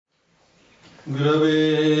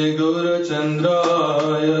गुरवे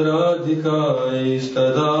गौरचन्द्राय राधिकाय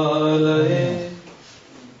तदालये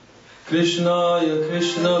कृष्णाय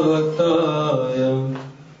कृष्णभक्ताय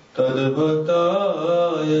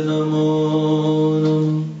तद्भक्ताय नमो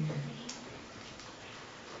नमः।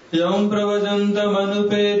 यं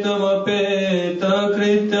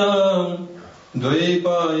प्रव्रजन्तमनुपेतमपेतकृत्यं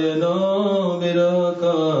द्वैपायनो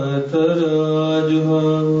विरहकातराजुहाव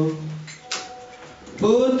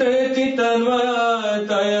पुत्रेति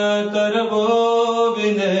तन्मयतया तरवो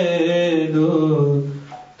विनेदु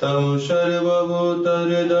तं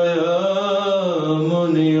सर्वभूतहृदया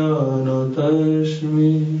मुनियानुतस्मि।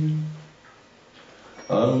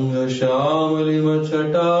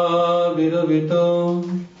 अंगश्यामलिमच्छटाभिरभितो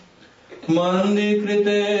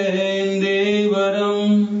मन्दीकृतेन्दीवरम्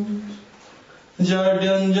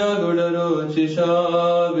जाड्यञ्जगुडरोचिषा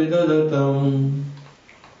विदधतम्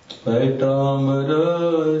पैताम्बरश्रियः।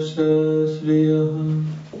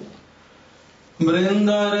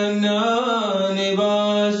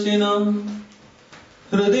 बृन्दारण्यनिवासिनं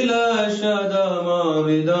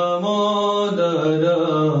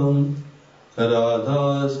हृदिलशदमाविदामोदरम्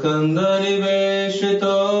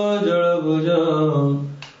राधास्कन्धनिवेशितो जलभुजम्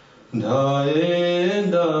ध्यायेन्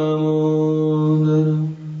दामोदरम्।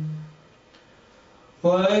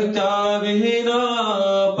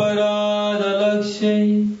 वैक्ताविहीनापराधलक्ष्यै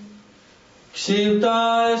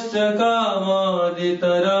क्षिप्ताश्च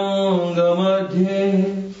कामादितरङ्गमध्ये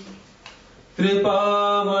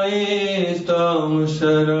कृपामयी त्वां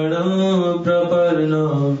शरणं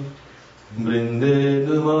प्रपन्नं वृन्दे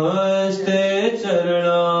नमस्ते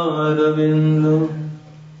चरणारविन्दम्।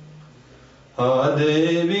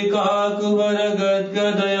 आदेवी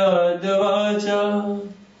काकुवरगद्गदयाद्यवाचा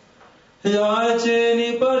याचे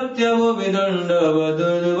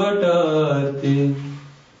निपत्यमुविदण्डवदुर्वटार्ति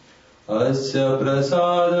अस्य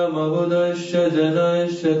प्रसादमबुधस्य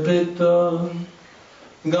जनस्य कृत्वा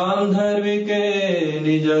गान्धर्विके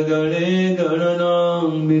निजगणे गणनां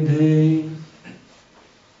विधेहि।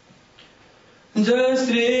 जय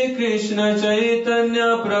श्री कृष्ण चैतन्य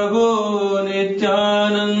प्रभु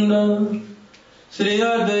नित्यानंद श्री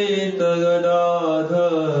अद्वैत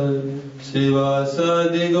गदाधर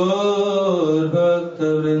श्रीवासादि गौर भक्त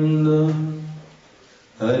वृंद।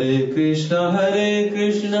 हरे कृष्ण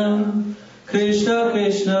कृष्ण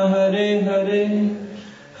कृष्ण हरे हरे,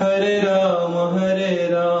 हरे राम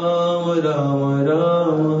राम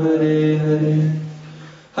राम हरे हरे।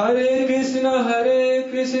 हरे कृष्ण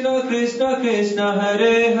कृष्ण कृष्ण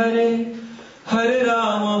हरे हरे, हरे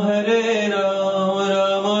राम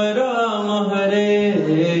राम राम हरे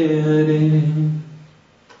हरे।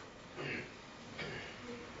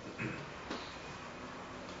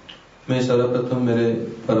 मैं सर्वप्रथम मेरे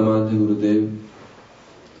परमाराध्य गुरुदेव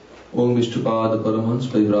ओम विष्णुपाद परमहंस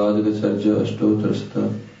परिव्राजकाचार्य अष्टोत्तर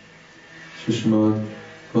श्रीमद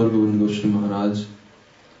गौरगोविंद गोस्वामी महाराज,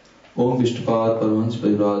 ओम विष्णुपाद परमहंस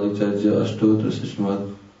परिव्राजकाचार्य अष्टोत्तर श्रीमद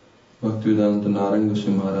भक्तिवेदांत नारायण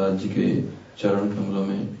गोस्वामी महाराज जी के चरण कमलों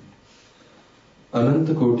में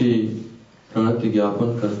अनंत कोटि प्रणति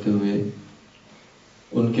ज्ञापन करते हुए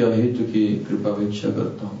उनके अहित की कृपा भिक्षा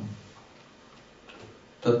करता हूँ।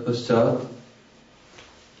 तत्पश्चात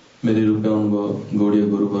मेरे रूपयान व गौड़ीय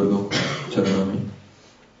गुरुवर्गों को चरणों में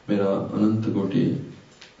मेरा अनंत कोटि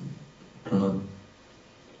प्रणत।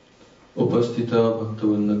 उपस्थित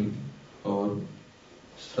भक्तवृंद और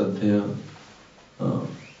श्रद्धेय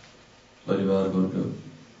परिवार वर्ग,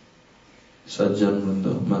 सज्जन वृंद,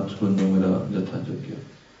 मातृवृंद, मेरा यथायोग्य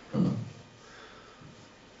प्रणाम।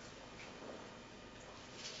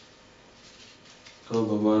 तो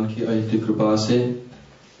भगवान की अहित कृपा से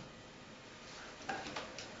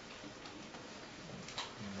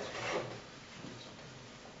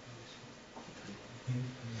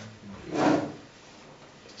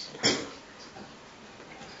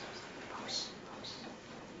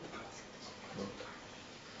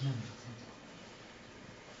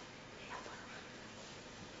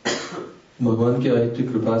भगवान की अहित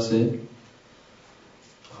कृपा से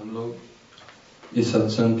हम लोग इस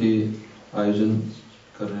सत्संग की आयोजन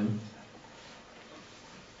कर रहे हैं।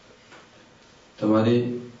 हमारे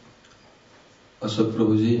अशोक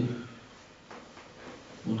प्रभु जी,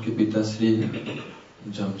 उनके पिता श्री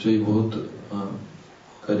जमचोई बहुत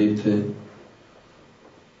करीब थे।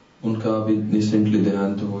 उनका अभी रिसेंटली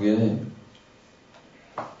देहांत हो गया है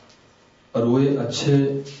और वो अच्छे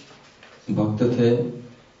भक्त थे।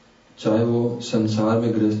 चाहे वो संसार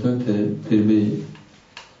में गृहस्थ में थे, फिर भी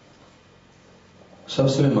सब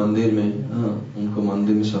समय मंदिर में, उनको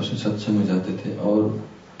मंदिर में सबसे सत्संग में जाते थे और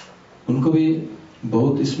उनको भी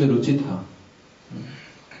बहुत इसमें रुचि था।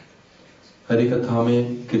 हरि कथा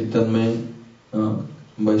में, कीर्तन में,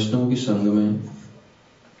 वैष्णव की संग में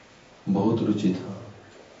बहुत रुचि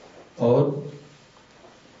था और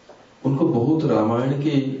उनको बहुत रामायण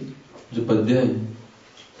की जो पद्य है,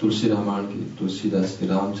 तुलसी रामायण की, तुलसीदास की,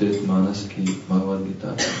 रामचरितमानस की, भगवद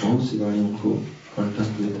गीता की, बहुत सी वाणी उनको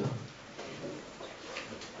कंठस्थ हुई था।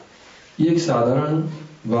 ये एक साधारण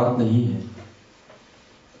बात नहीं है।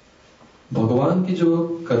 भगवान की जो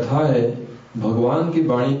कथा है, भगवान की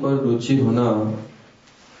वाणी पर रुचि होना,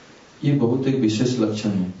 ये बहुत एक विशेष लक्षण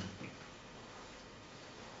है।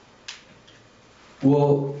 वो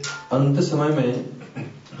अंत समय में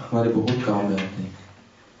हमारे बहुत काम में आते हैं।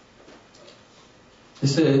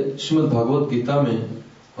 जैसे श्रीमद् भागवत गीता में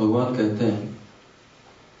भगवान कहते हैं,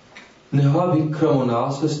 निहाभिक्रमो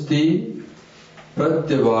नासस्ति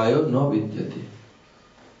प्रत्यवायो न विद्यते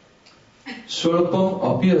स्वल्पम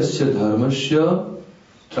अपि अस्य धर्मस्य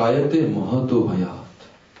त्रायते महतो भयात्।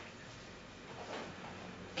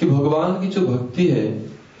 कि भगवान की जो भक्ति है,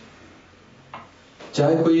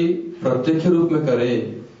 चाहे कोई प्रत्यक्ष रूप में करे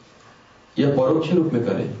या परोक्ष रूप में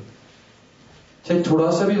करे, चाहे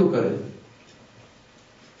थोड़ा सा भी वो करे,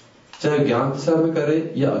 चाहे ज्ञान के साथ में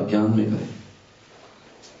करे या अज्ञान में करे,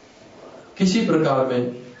 किसी प्रकार में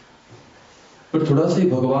पर थोड़ा सा ही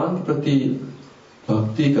भगवान के प्रति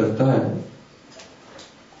भक्ति करता है,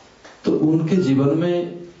 तो उनके जीवन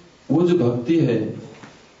में वो जो भक्ति है,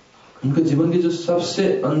 उनके जीवन की जो सबसे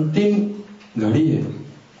अंतिम घड़ी है,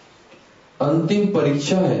 अंतिम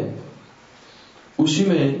परीक्षा है, उसी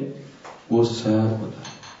में वो सहायक होता है।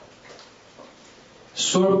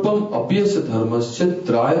 स्वल्पम अप्यस्य धर्मस्य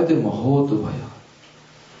त्रायते महोत भय।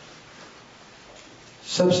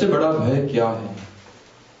 सबसे बड़ा भय क्या है?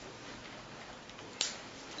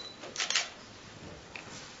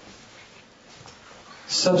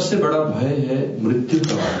 सबसे बड़ा भय है मृत्यु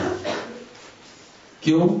का भय।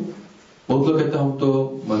 क्यों? बहुत लोग कहते हैं हम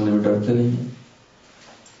तो मरने में डरते नहीं।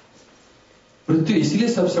 मृत्यु इसलिए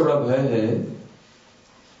सबसे बड़ा भय है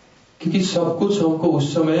क्योंकि सब कुछ हमको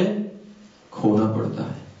उस समय खोना पड़ता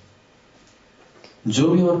है, जो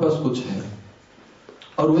भी हमारे पास कुछ है,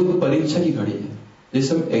 और वो एक परीक्षा की घड़ी है।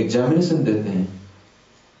 जैसे हम एग्जामिनेशन देते हैं,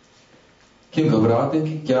 क्यों घबराते हैं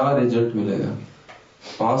कि क्या रिजल्ट मिलेगा,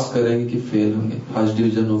 पास करेंगे कि फेल होंगे, फर्स्ट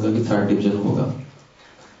डिवीजन होगा कि थर्ड डिवीजन होगा,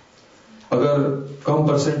 अगर कम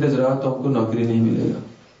परसेंटेज रहा तो हमको नौकरी नहीं मिलेगा,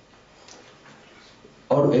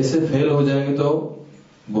 और ऐसे फेल हो जाएंगे तो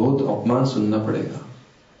बहुत अपमान सुनना पड़ेगा।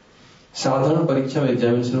 साधारण परीक्षा में,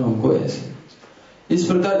 एग्जामिनेशन में हमको ऐसे, इस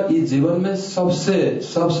प्रकार इस जीवन में सबसे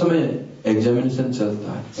सब समय एग्जामिनेशन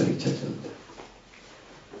चलता है, परीक्षा चलता है।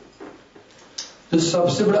 तो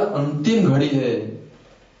सबसे बड़ा अंतिम घड़ी है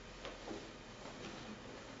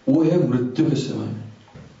वो है मृत्यु के समय में।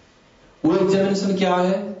 वो एग्जामिनेशन क्या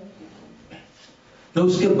है न,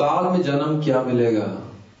 उसके बाद में जन्म क्या मिलेगा।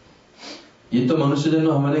 ये तो मनुष्य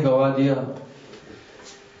जन्म हमने गवा दिया,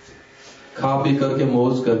 खा पी करके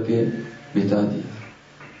मौज करके बिता दिया,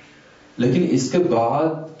 लेकिन इसके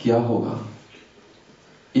बाद क्या होगा,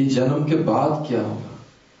 इस जन्म के बाद क्या होगा।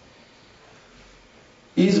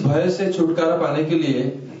 इस भय से छुटकारा पाने के लिए,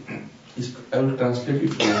 I will translate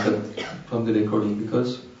it from the recording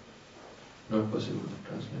because not possible to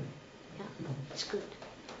translate. Yeah, it's good.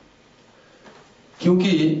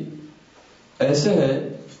 क्योंकि ऐसे है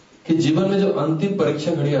कि जीवन में जो अंतिम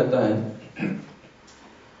परीक्षा घड़ी आता है,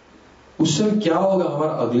 उससे क्या होगा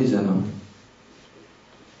हमारा अगले जन्म,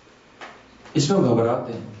 इसमें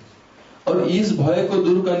घबराते हैं। और इस भय को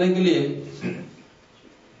दूर करने के लिए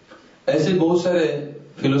ऐसे बहुत सारे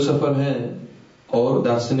फिलोसोफर हैं और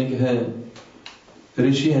दार्शनिक हैं,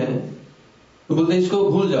 ऋषि हैं, तो बोलते हैं इसको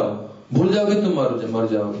भूल जाओ, भूल जाओगे तुम मर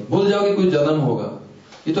जाओगे, भूल जाओगे कोई जन्म होगा,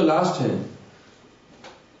 ये तो लास्ट है।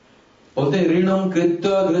 बोलते हैं ऋणम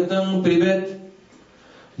कृत्वा घृतं पिबेत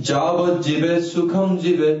जावत् जीवेत् सुखम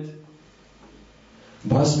जीवेत्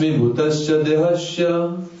भस्मीभूतस्य देहस्य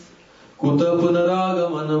कुत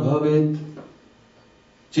पुनरागमन भवेत्।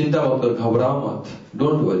 चिंता मत कर, घबराओ मत,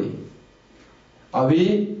 डोंट वरी। अभी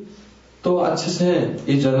तो अच्छे से है,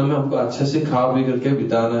 इस जन्म में हमको अच्छे से खा पी करके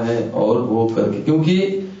बिताना है और वो करके, क्योंकि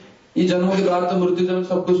इस जन्म के बाद तो मृत्यु जन्म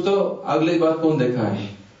सब कुछ तो अगले बात कौन देखा है,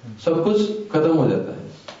 सब कुछ खत्म हो जाता है।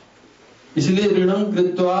 इसलिए ऋणम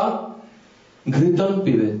कृत्वा घृतं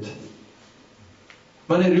पिबेत,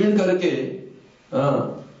 माने ऋण करके,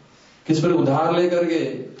 किस पर उधार लेकर के,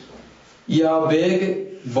 या बैग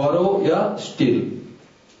बोरो या स्टील,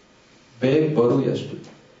 बैग बोरो या स्टील,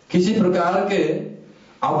 किसी प्रकार के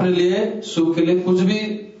अपने लिए सुख के लिए कुछ भी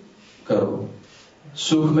करो,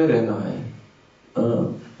 सुख में रहना है।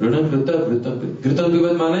 ऋणम कृत्वा घृतं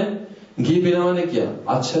पिबेत माने घी पीना, माने क्या,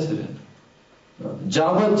 अच्छे से रहना।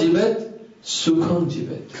 जावत् जीवेत सुखम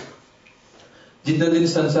जीवेत, जितने दिन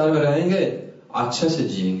संसार में रहेंगे अच्छा से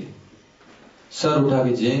जिएंगे, सर उठा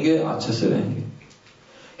के जिएंगे, अच्छा से रहेंगे।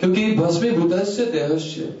 क्योंकि भस्मीभूतस्य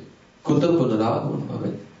देहस्य कुत पुनरागमन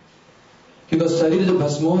भवेत्, क्योंकि शरीर जब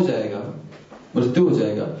भस्म हो जाएगा, मृत्यु हो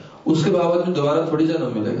जाएगा, उसके बाद में दोबारा थोड़ी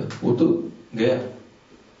जन्म मिलेगा, वो तो गया।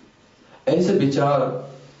 ऐसे विचार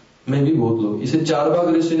में भी बहुत लोग, इसे चारवाक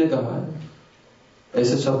ऋषि ने कहा है,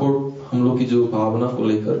 ऐसे सपोर्ट हम लोग की जो भावना को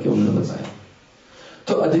लेकर के उन्होंने बताया।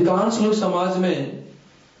 तो अधिकांश लोग समाज में,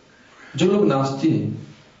 जो लोग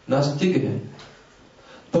नास्तिक हैं,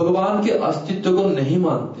 भगवान के अस्तित्व को नहीं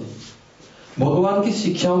मानते, भगवान की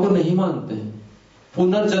शिक्षाओं को नहीं मानते हैं,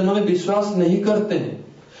 पुनर्जन्म में विश्वास नहीं करते हैं,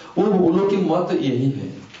 वो लोग की मत यही है,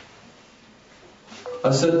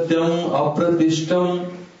 असत्यम अप्रतिष्ठम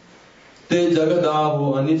ते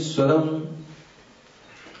जगदाहो अनिश्वरम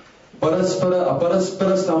परस्पर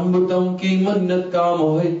अपरस्पर संभुतम की मन्नत काम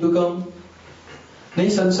हेतुकम। नहीं,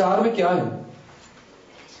 संसार में क्या है?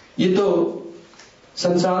 ये तो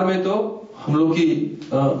संसार में तो हम लोग की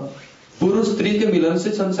पुरुष स्त्री के मिलन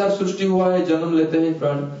से संसार सृष्टि हुआ है, जन्म लेते हैं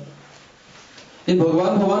प्राण। ये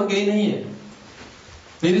भगवान कहीं नहीं है,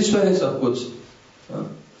 निरीश्वर है सब कुछ।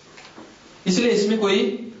 इसलिए इसमें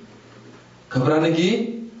कोई घबराने की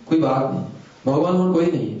कोई बात नहीं, भगवान और कोई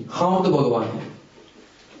नहीं है। हाँ, तो भगवान है।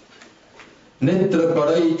 नेत्र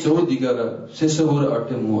कड़ई चौदिगर शिशुर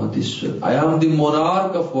अटे मोहतीश्वर, I am the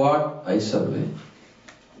monarch of what I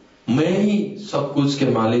survey. मैं ही सब कुछ के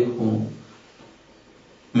मालिक हूं,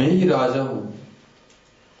 मैं ही राजा हूं,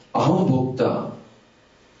 अहम भोक्ता।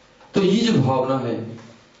 तो ये जो भावना है,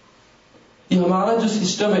 ये हमारा जो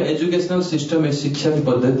सिस्टम है, एजुकेशनल सिस्टम है, शिक्षा की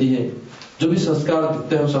पद्धति है, जो भी संस्कार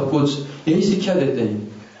देते हैं सब कुछ यही शिक्षा देते हैं।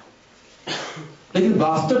 लेकिन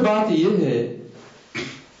वास्तव बात यह है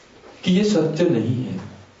कि ये सत्य नहीं है,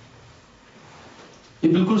 ये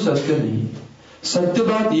बिल्कुल सत्य नहीं है। सत्य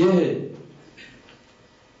बात यह है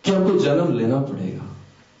कि हमको जन्म लेना पड़ेगा,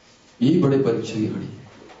 यही बड़े परीक्षा की घड़ी है।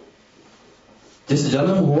 जैसे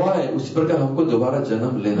जन्म हुआ है उसी प्रकार हमको दोबारा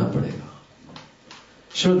जन्म लेना पड़ेगा।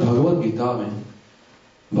 श्रीमद् भगवद गीता में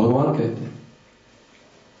भगवान कहते हैं,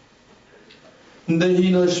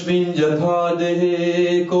 दहीनस्मिन् यथा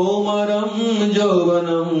देहे कौमारं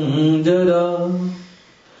यौवनं जरा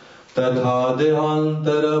तथा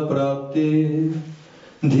देहांतर प्राप्ति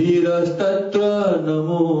धीरस्तत्र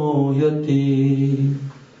नमोयति।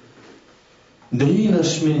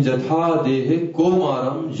 दहीनस्मिन् यथा देहे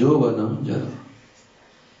कौमारं यौवनं जरा।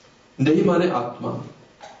 देही माने आत्मा,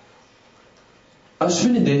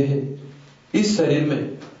 अश्विन देह, इस शरीर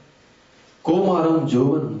में कौमारं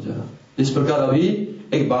यौवनं जरा। इस प्रकार अभी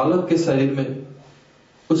एक बालक के शरीर में,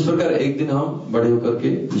 उस प्रकार एक दिन हम बड़े होकर के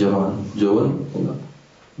यौवन होगा,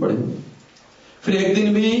 बड़े होंगे। फिर एक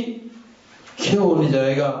दिन भी क्षय होने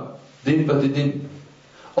जाएगा दिन प्रतिदिन,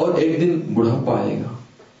 और एक दिन बुढ़ापा आएगा,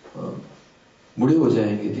 बूढ़े हो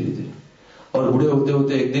जाएंगे धीरे धीरे, और बूढ़े होते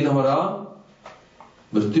होते एक दिन हमारा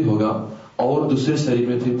मृत्यु होगा और दूसरे शरीर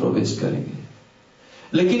में फिर प्रवेश करेंगे।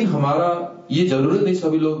 लेकिन हमारा ये जरूरत नहीं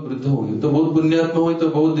सभी लोग वृद्ध होंगे, तो बहुत पुण्यात्मा हो तो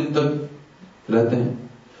बहुत दिन तक रहते हैं,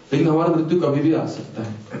 लेकिन हमारा मृत्यु कभी भी आ सकता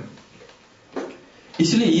है।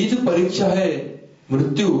 इसलिए ये जो परीक्षा है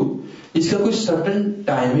मृत्यु, इसका कोई सर्टेन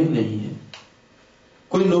टाइमिंग नहीं है,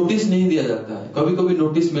 कोई नोटिस नहीं दिया जाता है। कभी कभी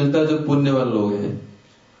नोटिस मिलता है जो पुण्यवान लोग हैं,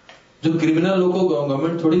 जो क्रिमिनल लोगों को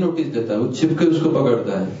गवर्नमेंट थोड़ी नोटिस देता है, वो छिप के उसको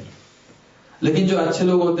पकड़ता है। लेकिन जो अच्छे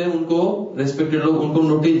लोग होते हैं, उनको रेस्पेक्टेड लोग, उनको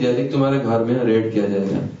नोटिस दिया कि तुम्हारे घर में रेड किया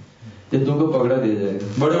जाएगा या तुमको पकड़ा दिया जाएगा,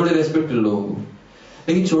 बड़े बड़े रेस्पेक्टेड लोगों को।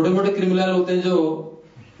 लेकिन छोटे मोटे क्रिमिनल होते हैं, जो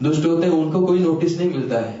दुष्ट होते हैं, उनको कोई नोटिस नहीं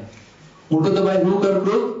मिलता है, उनको तो भाई रू कर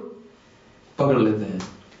पकड़ लेते हैं।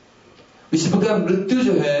 इसी प्रकार मृत्यु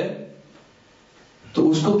जो है, तो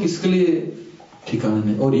उसको किसके लिए ठिकाना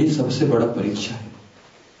नहीं, और ये सबसे बड़ा परीक्षा है।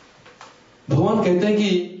 भगवान कहते हैं कि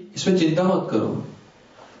इसमें चिंता मत करो।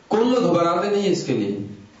 कौन लोग घबराते नहीं है इसके लिए?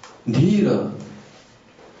 धीर,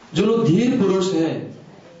 जो लोग धीर पुरुष हैं,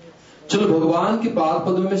 जो भगवान के पाद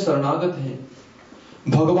पद्म में शरणागत हैं,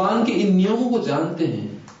 भगवान के इन नियमों को जानते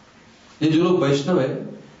हैं। ये जो लोग वैष्णव है,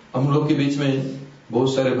 हम लोग के बीच में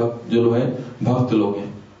बहुत सारे भक्त जो लोग हैं, भक्त लोग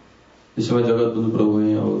हैं, जिसमें जगत गुरु प्रभु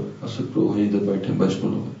हैं और अशोक प्रभु हैं, इधर बैठे वैष्णव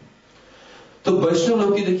लोग हैं। तो वैष्णव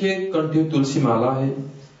लोग की देखिए कंठ में तुलसी माला है,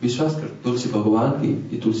 विश्वास कर तुलसी भगवान की,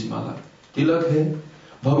 ये तुलसी माला तिलक है,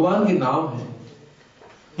 भगवान के नाम है,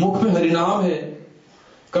 मुख में हरिनाम है,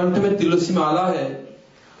 कंठ में तुलसी माला है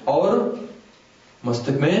और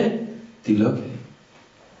मस्तक में तिलक है।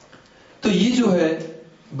 तो ये जो है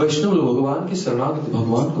वैष्णव लोग भगवान की शरणागत,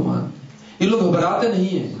 भगवान को मानते हैं। ये लोग घबराते नहीं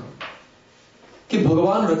है कि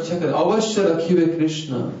भगवान रक्षा करे। अवश्य रखिए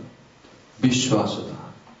कृष्ण विश्वास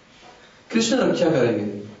होता, कृष्ण रक्षा करेंगे।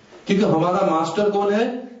 क्योंकि हमारा मास्टर कौन है?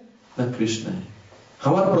 न कृष्ण है,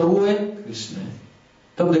 हमारा प्रभु है कृष्ण है।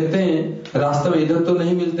 तब देखते हैं रास्ते में, इधर तो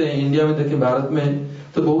नहीं मिलते हैं, इंडिया में देखें, भारत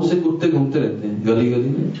में तो बहुत से कुत्ते घूमते रहते हैं गली गली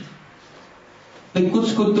में, लेकिन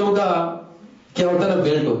कुछ कुत्तों का क्या होता है ना,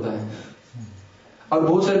 बेल्ट होता है, और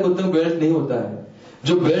बहुत सारे कुत्तों को बेल्ट नहीं होता है।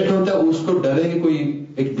 जो बेल्ट होता है उसको डरेंगे कोई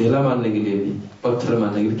एक ढेला मारने के लिए भी, पत्थर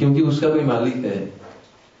मारने के लिए, क्योंकि उसका कोई मालिक है।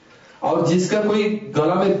 और जिसका कोई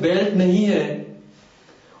गला में बेल्ट नहीं है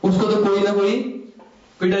उसको तो कोई ना कोई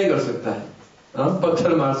पिटाई कर सकता है,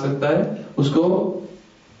 पत्थर मार सकता है, उसको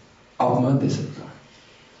अपमान दे सकता है।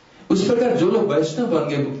 उस प्रकार जो लोग वैष्णव बन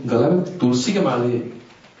गए, गला में तुलसी के माले,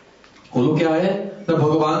 वो लोग क्या है ना,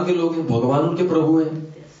 भगवान के लोग हैं, भगवान उनके प्रभु है।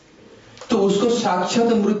 तो उसको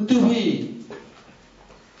साक्षात मृत्यु भी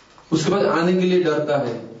उसके बाद आने के लिए डरता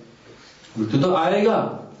है। मृत्यु तो आएगा,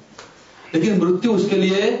 लेकिन मृत्यु उसके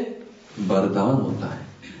लिए वरदान होता है।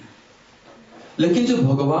 लेकिन जो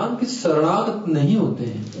भगवान के शरणागत नहीं होते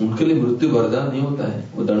हैं उनके लिए मृत्यु वरदान नहीं होता है,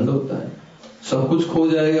 वो दंड होता है, सब कुछ खो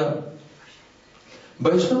जाएगा।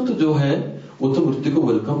 वैष्णव तो जो है वो तो मृत्यु को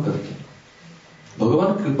वेलकम करते हैं,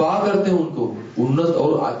 भगवान कृपा करते हैं, उनको उन्नत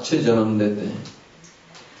और अच्छे जन्म देते हैं।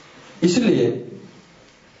 इसलिए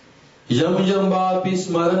यम यम वापि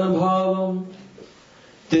स्मरण भावम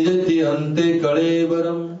त्यजति अन्ते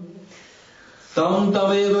कळेबरम तम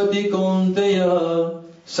तमेवति कौन्तेय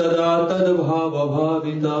सदा तद भाव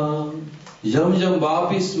भाविता। यम यम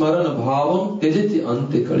वापि स्मरण भावम त्यजति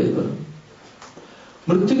अन्ते कळेबरम।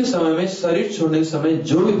 मृत्यु के समय में, शरीर छोड़ने के समय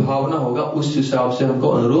जो भी भावना होगा उस हिसाब से हमको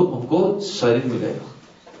अनुरूप हमको शरीर मिलेगा।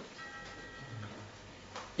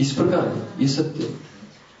 इस प्रकार है ये सत्य।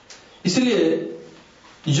 इसलिए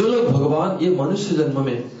जो लोग भगवान, ये मनुष्य जन्म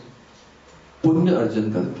में पुण्य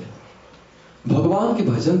अर्जन करते हैं, भगवान के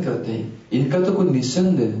भजन करते हैं, इनका तो कोई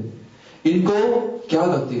निस्संदेह है, इनको क्या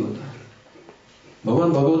गति होता है।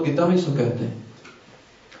 भगवान भगवत गीता में इसको कहते हैं।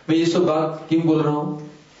 मैं ये सब बात क्यों बोल रहा हूं?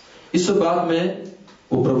 इस सब बात में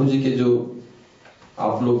वो प्रभु जी के, जो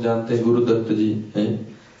आप लोग जानते हैं गुरुदत्त जी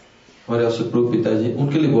हैं, हमारे अशोक पिताजी,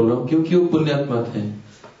 उनके लिए बोल रहा हूं, क्योंकि वो पुण्यात्मा थे,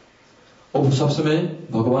 वो सब समय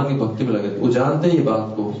भगवान की भक्ति में लगे थे, वो जानते हैं ये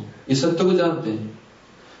बात को, इस सत्य को जानते हैं।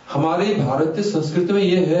 हमारी भारतीय संस्कृति में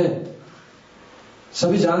ये है,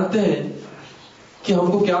 सभी जानते हैं कि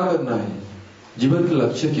हमको क्या करना है, जीवन का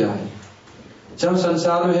लक्ष्य क्या है। चाहे हम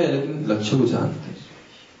संसार में है लेकिन लक्ष्य को जानते हैं।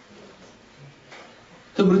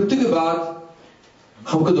 तो मृत्यु के बाद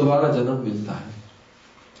हमको दोबारा जन्म मिलता है,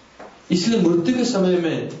 इसलिए मृत्यु के समय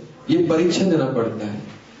में ये परीक्षा देना पड़ता है।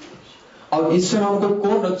 और इससे हमको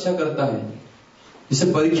कौन रक्षा करता है?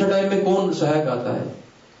 इसे परीक्षा टाइम में कौन सहायक आता है?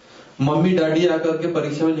 मम्मी डैडी आकर के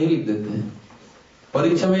परीक्षा में नहीं लिख देते हैं।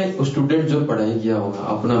 परीक्षा में स्टूडेंट जो पढ़ाई किया होगा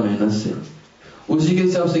अपना मेहनत से, उसी के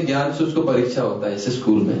हिसाब से ज्ञान से उसको परीक्षा होता है। ऐसे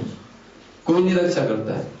स्कूल में कोई नहीं रक्षा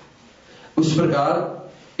करता है। उस प्रकार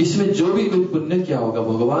इसमें जो भी कोई पुण्य किया होगा,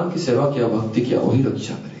 भगवान की सेवा किया, भक्ति किया, वही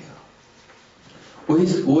रक्षा करेगा,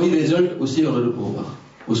 वही रिजल्ट उसी अनुरूप होगा,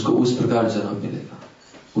 उसको उस प्रकार जन्म मिलेगा,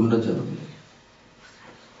 उन्नत जन्म मिलेगा।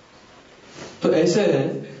 तो ऐसे है,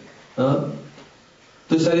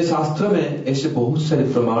 तो सारे शास्त्र में ऐसे बहुत सारे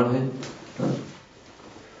प्रमाण हैं,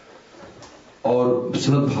 और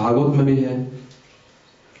श्रीमद् भागवत में भी है।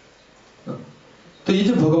 तो ये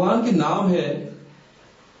जो भगवान के नाम है,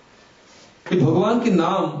 कि भगवान के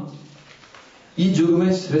नाम ये युग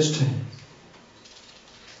में श्रेष्ठ है।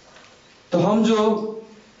 तो हम जो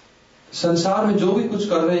संसार में जो भी कुछ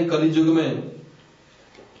कर रहे हैं कलि युग में,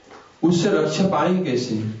 उससे रक्षा पाएंगे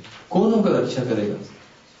कैसे? कौन उनका रक्षा करेगा?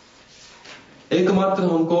 एकमात्र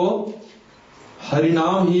हमको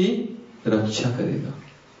हरिनाम ही रक्षा करेगा।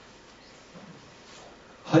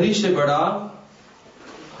 हरि से बड़ा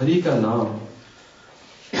हरि का नाम,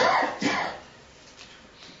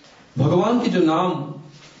 भगवान के जो नाम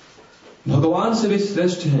भगवान से भी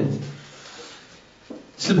श्रेष्ठ हैं।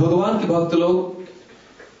 इसलिए भगवान के भक्त लोग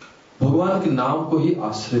भगवान के नाम को ही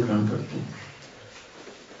आश्रय ग्रहण करते हैं।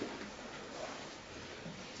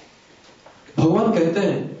 भगवान कहते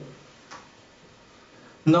हैं,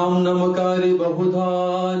 नाम नमकारि बहुधा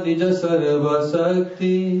निज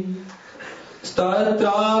सर्वशक्ति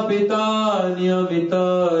स्तत्रापिता नियमित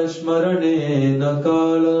स्मरणेन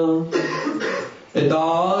काल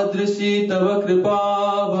एतादृशी तव कृपा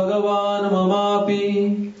भगवान ममापि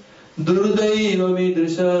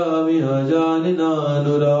दुर्दैवमीदृशमिह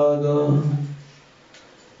जानिनानुराग।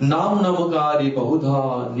 नाम नमकारि बहुधा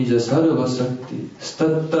निज सर्वशक्ति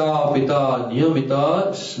स्तत्रापिता नियमित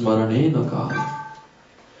स्मरणेन काल।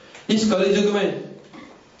 इस कलियुग में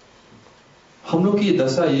हम लोग की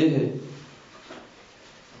दशा ये है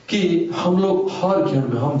कि हम लोग हर क्षण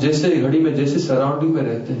में, हम जैसे घड़ी में जैसे सराउंडिंग में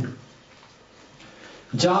रहते हैं,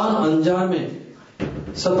 जान अनजान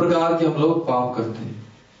में सब प्रकार के हम लोग पाप करते हैं,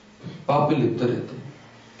 पाप में लिप्त रहते हैं।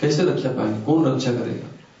 कैसे रक्षा पाएंगे? कौन रक्षा करेगा?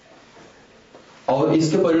 और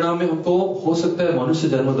इसके परिणाम में हमको हो सकता है मनुष्य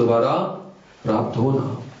जन्म दोबारा प्राप्त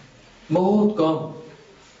होना बहुत कम।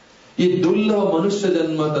 ये दुर्लभ मनुष्य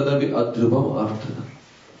जन्म तदपि अध्रुवम अर्थ,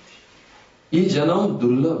 ये जन्म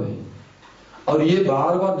दुर्लभ है और ये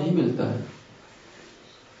बार बार नहीं मिलता है।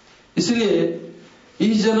 इसलिए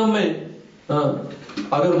इस जन्म में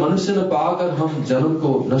अगर मनुष्य ने पाकर हम जन्म को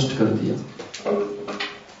नष्ट कर दिया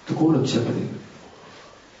तो कौन रक्षा करेगा?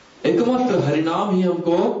 एकमात्र हरिनाम ही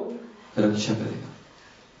हमको रक्षा करेगा।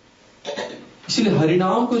 इसलिए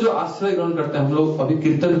हरिनाम को जो आश्रय ग्रहण करते हैं, हम लोग अभी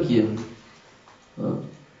कीर्तन किया,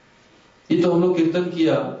 ये तो हम लोग कीर्तन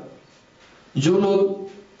किया। जो लोग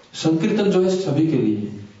संकीर्तन जो है सभी के लिए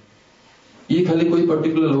है, ये खाली कोई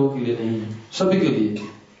पर्टिकुलर लोगों के लिए नहीं है, सभी के लिए।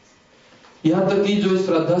 यहां तक कि जो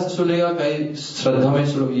श्रद्धा से सुनेगा, कहीं श्रद्धा में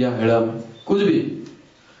सुनो या हेड़ा में, कुछ भी,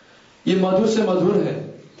 ये मधुर से मधुर है।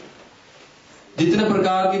 जितने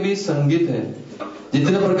प्रकार के भी संगीत है,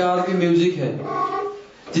 जितने प्रकार के म्यूजिक है,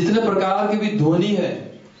 जितने प्रकार की भी ध्वनि है,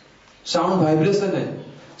 साउंड वाइब्रेशन है,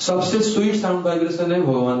 सबसे स्वीट साउंड वाइब्रेशन है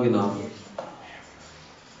भगवान के नाम।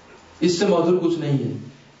 इससे मधुर कुछ नहीं है।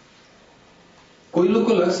 कोई लोग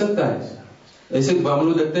को लग सकता है, ऐसे हम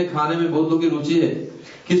लोग देखते हैं खाने में बहुत लोगों की रुचि है,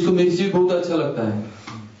 किसको मिर्ची भी बहुत अच्छा लगता है,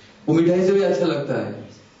 वो मिठाई से भी अच्छा लगता है,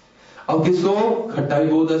 और किसको खट्टा भी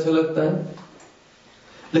बहुत अच्छा लगता है,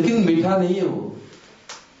 लेकिन मीठा नहीं है वो,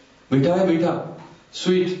 मीठा है मीठा,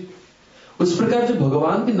 स्वीट। उस प्रकार जो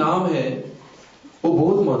भगवान के नाम है वो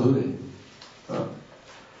बहुत मधुर है।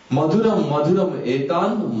 मधुरम मधुरम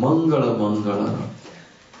एतान मंगल मंगल।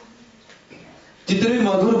 जितने भी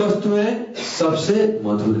मधुर वस्तु है सबसे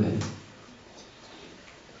मधुर है।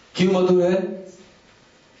 क्यों मधुर है?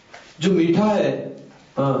 जो मीठा है,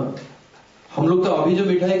 हम लोग तो अभी जो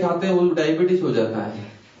मिठाई खाते हैं वो डायबिटीज हो जाता है,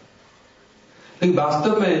 लेकिन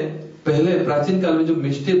वास्तव में पहले प्राचीन काल में जो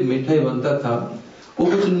मिठाई बनता था वो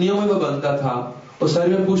कुछ नियमों में बनता था और शरीर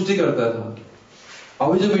में पुष्टि करता था।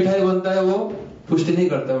 अभी जो मिठाई बनता है वो पुष्टि नहीं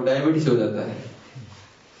करता, वो डायबिटीज हो जाता है।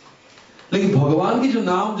 लेकिन भगवान की जो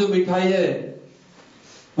नाम, जो मिठाई है,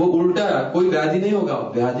 वो उल्टा, कोई व्याधि नहीं होगा,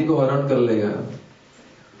 व्याधि को हरण कर लेगा।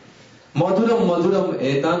 मधुरम मधुरम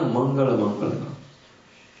एतान मंगल मंगल।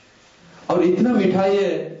 और इतना मिठाई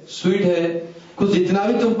है, स्वीट है, कुछ जितना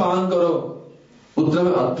भी तुम पान करो उतना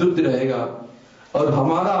में अतृप्त रहेगा। और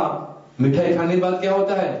हमारा मिठाई खाने के बाद क्या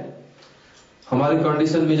होता है? हमारी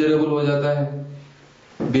कंडीशन मिजरेबल हो जाता है,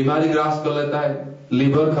 बीमारी ग्रास कर लेता है,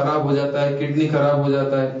 लीवर खराब हो जाता है, किडनी खराब हो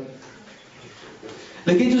जाता है।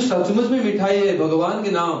 लेकिन जो सचमुच में मिठाई है भगवान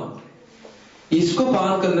के नाम, इसको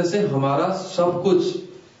पान करने से हमारा सब कुछ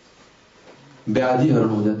व्याधि हरण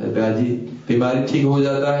हो जाता है, व्याधि बीमारी ठीक हो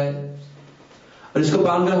जाता है। और इसको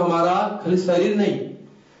पान कर हमारा खाली शरीर नहीं,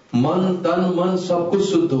 मन तन मन सब कुछ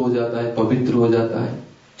शुद्ध हो जाता है, पवित्र हो जाता है,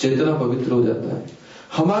 चेतना पवित्र हो जाता है,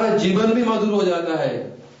 हमारा जीवन भी मधुर हो जाता है।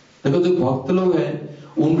 देखो जो भक्त लोग हैं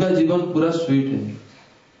उनका जीवन पूरा स्वीट है,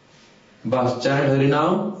 बस चैंट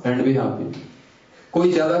हरिनाम एंड बी हैप्पी।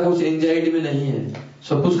 कोई ज्यादा कुछ एंजाइटी में नहीं है,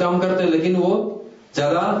 सब कुछ काम करते हैं लेकिन वो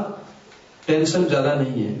ज्यादा टेंशन ज्यादा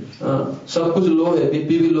नहीं है, सब कुछ लो है,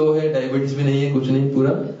 बीपी भी लो है, डायबिटीज भी नहीं है, कुछ नहीं,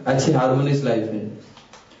 पूरा अच्छी हार्मोनियस लाइफ है।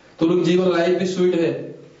 तो लोग जीवन लाइफ भी स्वीट है।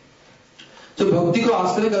 जो भक्ति को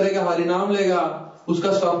आश्रय करेगा, हरिनाम लेगा,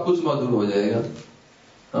 उसका सब कुछ मधुर हो जाएगा,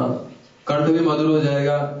 कंठ भी मधुर हो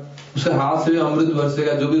जाएगा, उसके हाथ से भी अमृत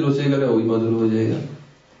बरसेगा, जो भी रोसे करे वही मधुर हो जाएगा,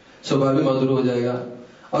 स्वभाव भी मधुर हो जाएगा।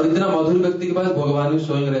 और इतना मधुर व्यक्ति के पास भगवान भी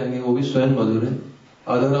स्वयं रहेंगे, वो भी स्वयं मधुर है।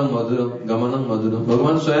 अधरम मधुरम गमनम मधुरम,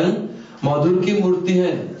 भगवान स्वयं मधुर की मूर्ति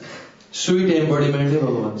है, स्वीट एम्बॉडीमेंट है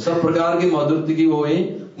भगवान, सब प्रकार की मधुरता की वो ही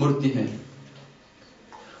मूर्ति है।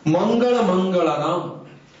 मंगल मंगलानाम,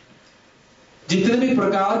 जितने भी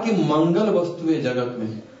प्रकार की मंगल वस्तु है जगत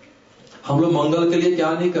में, हम लोग मंगल के लिए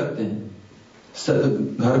क्या नहीं करते हैं?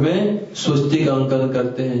 घर में स्वस्तिक अंकन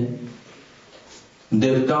करते हैं,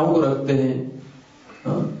 देवताओं को रखते हैं,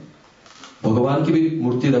 भगवान की भी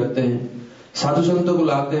मूर्ति रखते हैं, साधु संतों को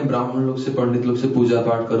लाते हैं, ब्राह्मण लोग से, पंडित लोग से पूजा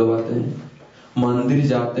पाठ करवाते हैं, मंदिर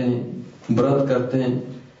जाते हैं, व्रत करते हैं,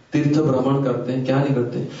 तीर्थ भ्रमण करते हैं, क्या नहीं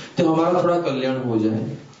करते? तो हमारा थोड़ा कल्याण हो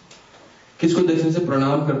जाए, किसको देखने से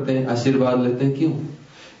प्रणाम करते हैं, आशीर्वाद लेते हैं। क्यों?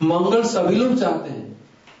 मंगल सभी लोग चाहते हैं।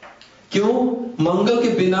 क्यों? मंगल के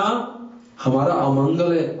बिना हमारा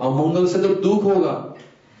अमंगल है, अमंगल से तो दुख होगा,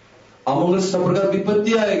 अमंगल से सब प्रकार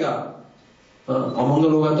विपत्ति आएगा,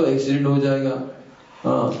 अमंगल होगा तो एक्सीडेंट हो जाएगा,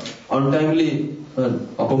 अनटाइमली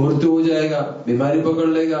अपमृत्यु हो जाएगा, बीमारी पकड़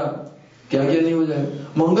लेगा, क्या क्या नहीं हो जाएगा।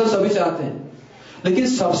 मंगल सभी चाहते हैं, लेकिन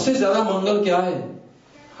सबसे ज्यादा मंगल क्या है?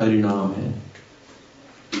 हरिनाम है।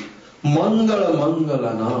 मंगल मंगल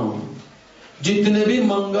नाम, जितने भी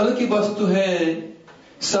मंगल की वस्तु है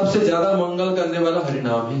सबसे ज्यादा मंगल करने वाला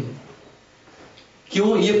हरिनाम ही है।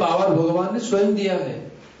 क्यों? ये पावर भगवान ने स्वयं दिया है।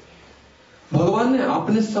 भगवान ने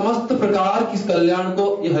अपने समस्त प्रकार की कल्याण को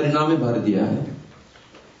ये हरिनाम में भर दिया है।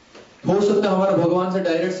 हो सकता है हमारा भगवान से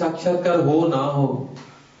डायरेक्ट साक्षात्कार हो ना हो,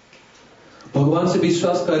 भगवान से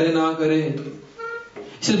विश्वास करे ना करे,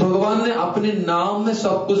 इसलिए भगवान ने अपने नाम में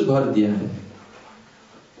सब कुछ भर दिया है।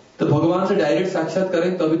 तो भगवान से डायरेक्ट साक्षात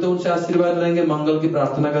करेंगे तभी तो उनसे आशीर्वाद लेंगे, मंगल की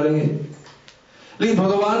प्रार्थना करेंगे। लेकिन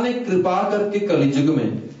भगवान ने कृपा करके कलियुग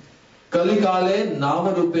में, कलि काले नाम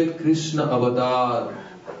रूपे कृष्ण अवतार,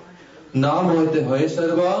 नाम होते है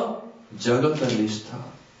सर्व जगत निष्ठा।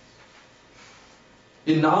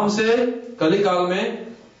 इन नाम से कलि काल में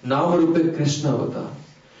नाम रूपे कृष्ण अवतार,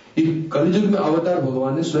 कलियुग में अवतार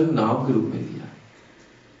भगवान ने स्वयं नाम के रूप में दिया।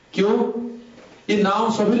 क्यों? ये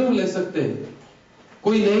नाम सभी लोग ले सकते हैं,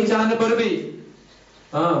 कोई नहीं चाहने पर भी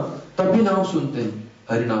तब भी नाम सुनते हैं।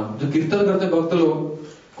 हरिनाम जो कीर्तन करते भक्त लोग,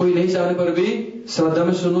 कोई नहीं चाहने पर भी श्रद्धा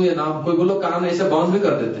में सुनो ये नाम। कोई बोलो कान ऐसे बंद भी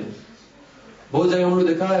कर देते हैं। बहुत जगह हम लोग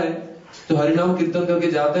देखा है जो हरिनाम कीर्तन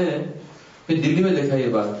करके जाते हैं। फिर दिल्ली में देखा ये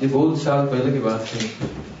बात, ये बहुत साल पहले की बात है।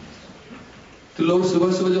 तो लोग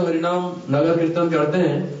सुबह सुबह जो हरिनाम नगर कीर्तन करते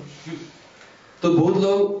हैं तो बहुत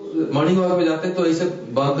लोग मॉर्निंग वॉक में जाते हैं तो ऐसे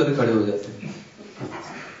बांध कर खड़े हो जाते हैं।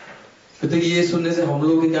 कहते ये सुनने से हम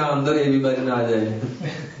लोग क्या अंदर ये बीमारी ना आ जाए।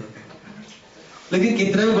 लेकिन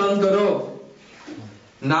कितना भी बंद करो,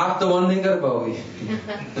 नाक तो बंद नहीं कर पाओगे।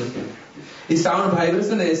 इस साउंड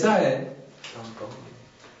वाइब्रेशन ऐसा है,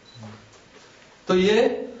 तो ये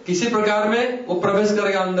किसी प्रकार में वो प्रवेश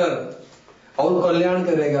करेगा अंदर और कल्याण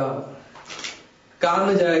करेगा। कान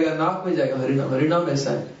में जाएगा, नाक में जाएगा। हरिनाम, हरिनाम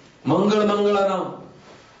ऐसा है, मंगल मंगला नाम।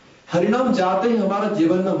 हरिनाम जाते ही हमारा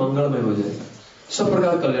जीवन में मंगलमय हो जाएगा, सब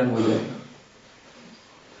प्रकार कल्याण हो जाएगा।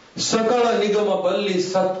 सकल निगम बल्ली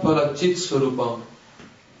सत्फल चित स्वरूपम,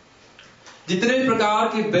 जितने भी प्रकार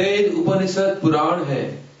के वेद उपनिषद पुराण है,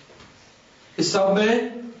 इस सब में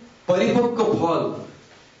परिपक्व फल,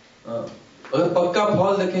 अगर पक्का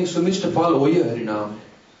फल देखें, सुमिष्ट फल, वही हरिनाम है।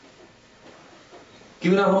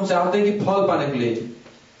 क्यों ना हम चाहते हैं कि फल पाने के लिए,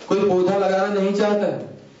 कोई पौधा लगाना नहीं चाहता है,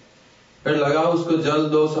 पेड़ लगाओ, उसको जल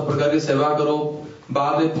दो, सब प्रकार की सेवा करो,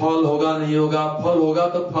 बाद में फल होगा नहीं होगा, फल होगा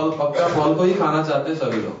तो फल, पक्का फल को ही खाना चाहते हैं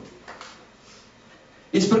सभी लोग।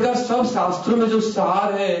 इस प्रकार सब शास्त्रों में जो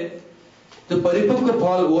सार है, जो परिपक्व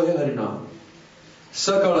फल, वो है हरिनाम।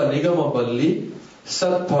 सकल निगम बल्ली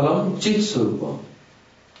सत्फलम चित स्वरूपम,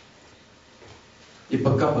 ये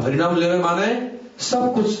पक्का हरिनाम लेने माने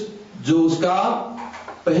सब कुछ जो उसका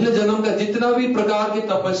पहले जन्म का जितना भी प्रकार की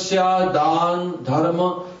तपस्या, दान, धर्म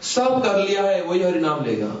सब कर लिया है, वही हरिनाम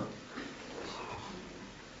लेगा।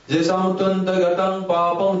 जैसा तुंत गतम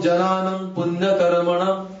पापम जनानं पुण्य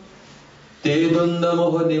कर्मणं ते द्वंद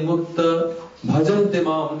मोह निमुक्त भजन्ते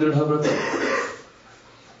माम दृढ़व्रत।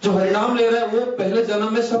 जो हरिनाम ले रहा है वो पहले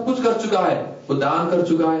जन्म में सब कुछ कर चुका है, वो दान कर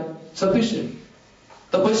चुका है, सफिशिएंट,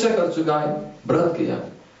 तपस्या कर चुका है, व्रत किया,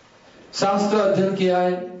 शास्त्र अध्ययन किया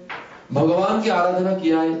है, भगवान की आराधना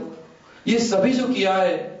किया है, ये सभी जो किया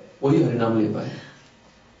है वही हरिनाम ले पाए।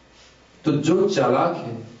 तो जो चालाक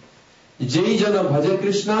है, जय जन भजे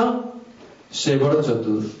कृष्णा से बड़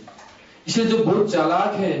चतुर, इसलिए जो बहुत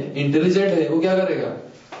चालाक है, इंटेलिजेंट है, वो क्या करेगा?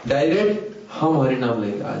 डायरेक्ट हम हरिनाम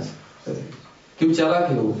लेंगे आज। क्यों चालाक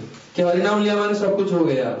है वो? कि हरिनाम लिया माने सब कुछ हो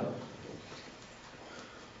गया।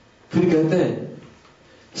 फिर कहते हैं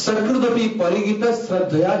सकृदपि परिगीत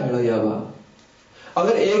श्रद्धया हृदयावा,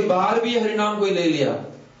 अगर एक बार भी हरिनाम कोई ले लिया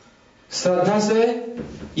श्रद्धा से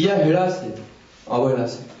या हेड़ा से, अवहेड़ा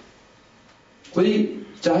से, कोई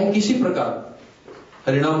चाहे किसी प्रकार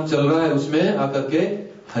हरिनाम चल रहा है उसमें आकर के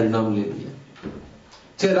हरिनाम ले लिया,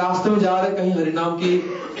 चाहे रास्ते में जा रहे कहीं हरिनाम की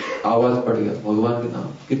आवाज पड़ गया, भगवान के नाम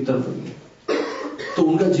कीर्तन पड़ गया, तो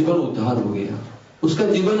उनका जीवन उद्धार हो गया, उसका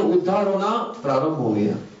जीवन उद्धार होना प्रारंभ हो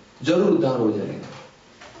गया, जरूर उद्धार हो जाएगा।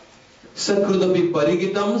 सकृदपि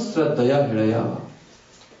परिगीतम श्रद्धया हृदया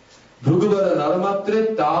भृगुवर नरमात्रे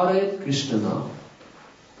तारे कृष्ण नाम।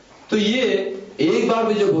 तो ये एक बार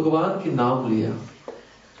भी जो भगवान के नाम लिया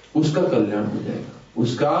उसका कल्याण हो जाएगा,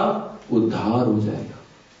 उसका उद्धार हो जाएगा,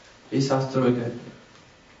 ये शास्त्र में कहते हैं।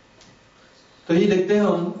 तो ये देखते हैं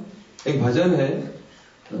हम, एक भजन है,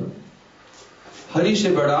 हरि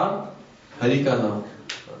से बड़ा हरि का नाम।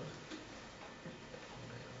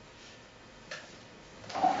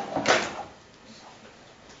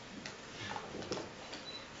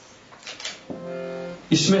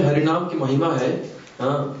 इसमें हरिनाम की महिमा है।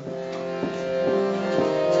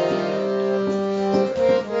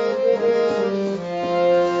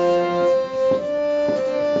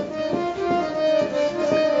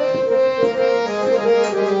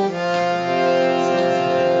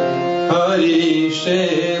 हरि से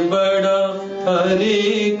बड़ा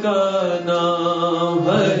हरि का नाम,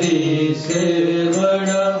 हरि से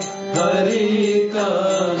बड़ा हरि का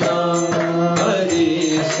नाम, हरि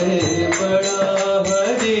से बड़ा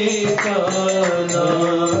हरि का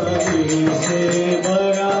नाम, हरि से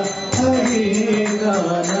बड़ा हरि का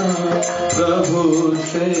नाम, प्रभु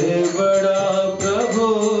से बड़ा प्रभु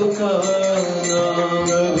का नाम,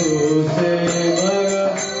 प्रभु से बड़ा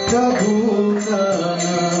प्रभु का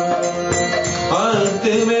नाम। अंत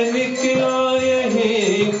में निकला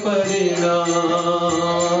यही परिणाम,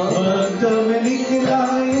 अंत में निकला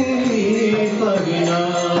यही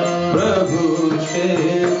परिणाम, प्रभु से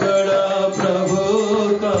बड़ा प्रभु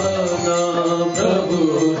का नाम, प्रभु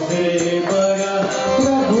से बड़ा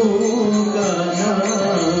प्रभु का नाम,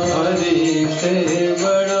 हरि से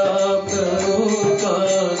बड़ा प्रभु का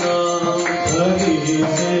नाम, हरि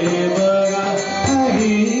से बड़ा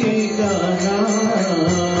हरि का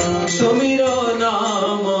नाम। सुमिरो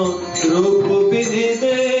नाम रूप विधि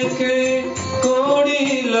देखे कोड़ी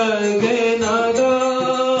लगे न दाम,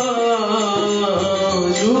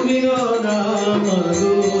 सुमिरो नाम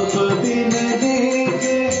रूप विधि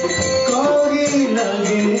देखे कोड़ी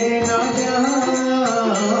लगे न दाम,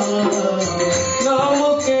 नाम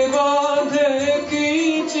के बाधे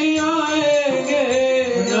खींच आएंगे,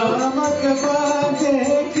 नाम के बाधे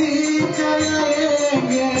खींच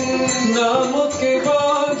आएंगे, नाम के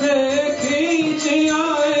बाधे खींच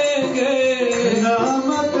आएंगे, नाम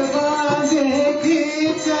के बाधे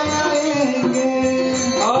खींच आएंगे,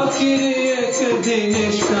 आखिर एक दिन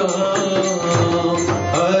शाम,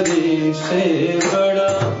 हरि से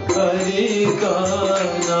बड़ा हरि का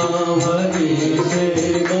नाम, हरि से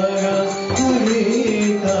बड़ा हरि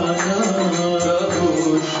का नाम, प्रभु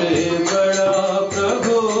से बड़ा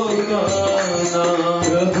प्रभु का नाम,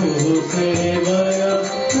 प्रभु से बड़ा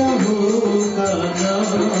प्रभु का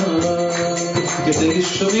नाम। कहते हैं कि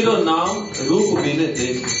सुमिरो नाम रूप बिने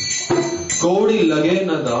देख कौड़ी लगे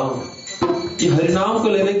न दाम। ये हरिनाम को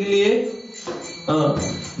लेने के लिए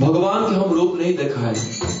भगवान के हम रूप नहीं देखा है,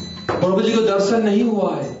 प्रभु जी को दर्शन नहीं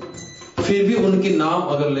हुआ है, फिर भी उनके नाम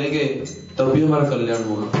अगर लेंगे तब भी हमारा कल्याण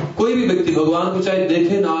होगा। कोई भी व्यक्ति भगवान को चाहे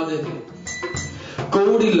देखे ना देखे,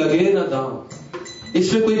 कौड़ी लगे ना दाम,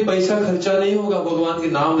 इसमें कोई पैसा खर्चा नहीं होगा। भगवान के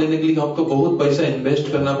नाम लेने के लिए हमको बहुत पैसा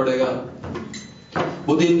इन्वेस्ट करना पड़ेगा,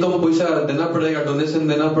 बहुत इनकम पैसा देना पड़ेगा, डोनेशन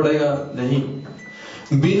देना पड़ेगा, नहीं,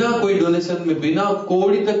 बिना कोई डोनेशन में, बिना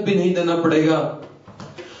कौड़ी तक भी नहीं देना पड़ेगा।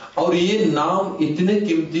 और ये नाम इतने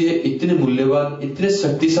कीमती है, इतने मूल्यवान, इतने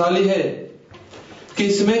शक्तिशाली है कि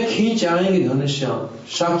इसमें खींच आएंगे घनश्याम,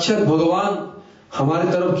 साक्षात भगवान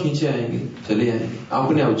हमारे तरफ खींचे आएंगे, चले आएंगे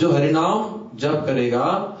अपने आप। जो हरिनाम जप करेगा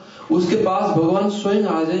उसके पास भगवान स्वयं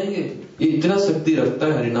आ जाएंगे। ये इतना शक्ति रखता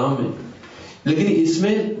है हरिनाम में। लेकिन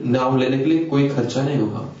इसमें नाम लेने के लिए कोई खर्चा नहीं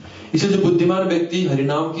होगा। इसलिए जो बुद्धिमान व्यक्ति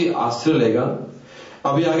हरिनाम की आश्रय लेगा,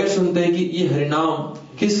 अभी आगे सुनते हैं कि ये हरिनाम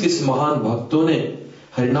किस किस महान भक्तों ने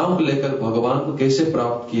हरिनाम को लेकर भगवान को कैसे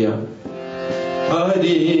प्राप्त किया।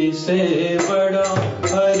 हरि से बड़ा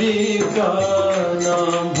हरि का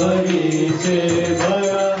नाम, हरि से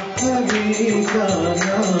बड़ा हरि का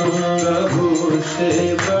नाम, प्रभु से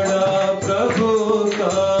बड़ा प्रभु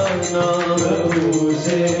का नाम, प्रभु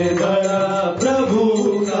से बड़ा प्रभु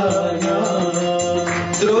का नाम।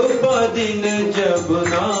 द्रौपदी ने जब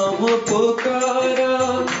नाम पुकारा,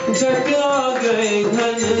 झट आ गए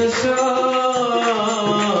घनश्याम।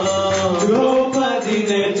 द्रौपदी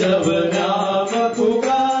ने जब नाम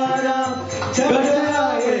पुकारा, झट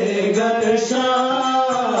आए घनश्याम।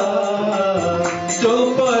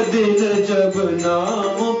 द्रौपदी ने जब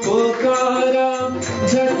नाम पुकारा,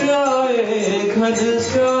 झट आए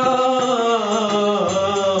घनश्याम।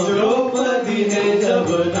 द्रौपदी ने जब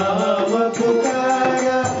नाम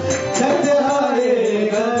पुकारा, झट आए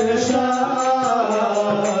घनश्याम।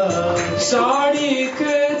 साड़ी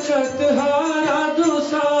के छतहारा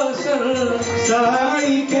दुशासन,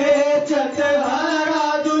 साड़ी के छतहारा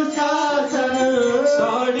दुशासन,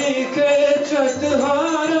 साड़ी के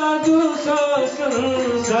छतहारा दुशासन,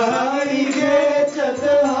 साड़ी के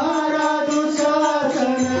छतहारा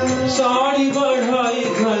दुशासन। साड़ी बढ़ाई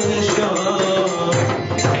घनश्याम,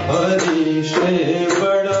 हरि से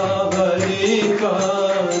बड़ा हरि का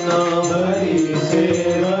नाम, हरि से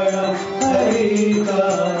बड़ा हरि का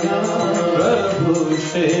नाम, प्रभु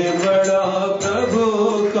से बड़ा प्रभु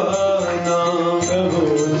का नाम, प्रभु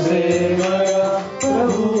से बड़ा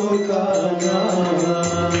प्रभु का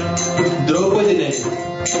नाम। द्रौपदी ने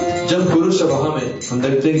जब गुरु सभा में, हम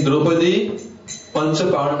देखते हैं कि द्रौपदी पंच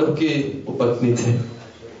पांडव की पत्नी थे,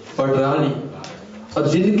 पटरानी, और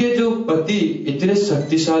जिनके जो पति इतने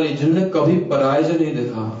शक्तिशाली, जिन्होंने कभी पराजय नहीं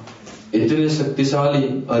देखा, इतने शक्तिशाली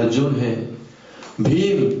अर्जुन है,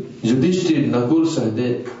 भीम, युधिष्ठिर, नकुल,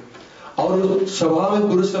 सहदेव, और सभा में,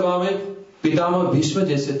 पुरुष सभा में पितामह भीष्म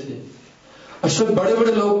जैसे थे, अश्वत्थ बड़े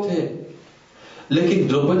बड़े लोग थे। लेकिन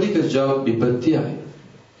द्रौपदी के जब विपत्ति आई,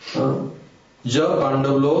 जब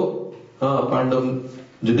पांडव लोग, पांडव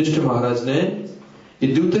युधिष्ठिर महाराज ने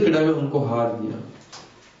युद्ध क्रीड़ा में उनको हार दिया,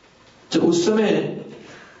 जब उस समय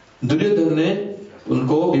दुर्योधन ने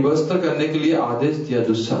उनको विवस्त्र करने के लिए आदेश दिया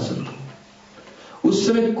दुशासन को, उस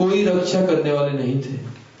समय कोई रक्षा करने वाले नहीं थे।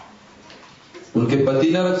 उनके पति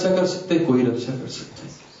ना रक्षा कर सकते, कोई रक्षा कर सकते,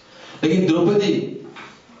 लेकिन द्रौपदी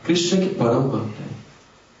कृष्ण की परम भक्त है,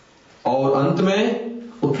 और अंत में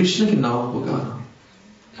वो कृष्ण के नाम पुकारा।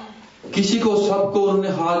 किसी को, सबको उन्होंने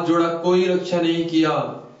हाथ जोड़ा, कोई रक्षा नहीं किया।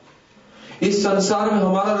 इस संसार में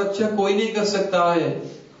हमारा रक्षा कोई नहीं कर सकता है।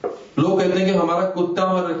 लोग कहते हैं कि हमारा कुत्ता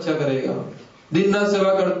हमारी रक्षा करेगा, दिन रात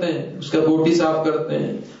सेवा करते हैं, उसका बोटी साफ करते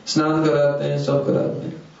हैं, स्नान कराते हैं, सब कराते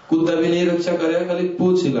हैं, कुत्ता भी नहीं रक्षा करेगा, खाली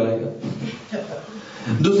पूंछ हिलाएगा।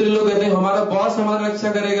 दूसरे लोग कहते हैं हमारा बॉस हमारी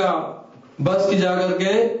रक्षा करेगा, बस की जाकर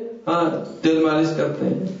के तेल मालिश करते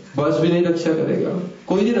हैं, बस भी नहीं रक्षा करेगा,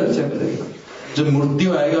 कोई नहीं रक्षा करेगा। जब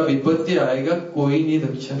मृत्यु आएगा, विपत्ति आएगा, कोई नहीं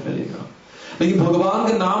रक्षा करेगा। लेकिन भगवान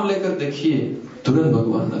का नाम लेकर देखिए, तुरंत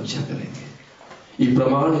भगवान रक्षा करेंगे। ये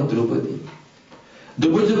प्रमाण है द्रौपदी।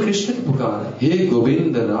 द्रौपदी जो कृष्ण की पुकार है, हे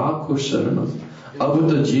गोविंद राखो शरणम अब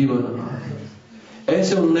तो जीवन है,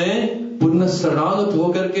 ऐसे उन्होंने पुनः शरणागत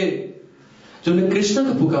होकर के जो उन्हें कृष्ण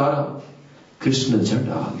को पुकारा, कृष्ण झट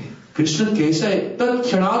आ गए। कृष्ण कैसे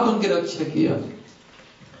तत्क्षणात उनकी रक्षा किया,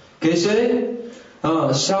 कैसे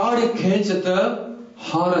साड़ी खींचत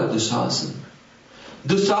हारा दुशासन,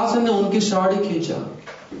 दुशासन ने उनकी साड़ी खींचा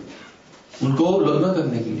उनको लग्न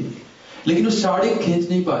करने के लिए, लेकिन वो साड़ी खींच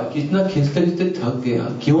नहीं पाया, कितना खींचते खींचते थक गया।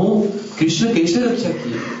 क्यों? कृष्ण कैसे रक्षा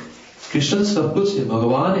किए? कृष्ण सब कुछ है,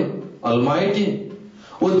 भगवान है, अलमाइटी,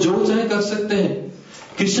 वो जो चाहे कर सकते हैं।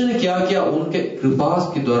 कृष्ण ने क्या किया? उनके कृपा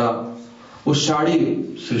के द्वारा वो साड़ी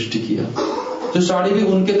सृष्टि किया, जो साड़ी भी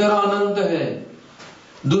उनके द्वारा अनंत है।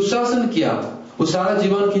 दुशासन किया, वो सारा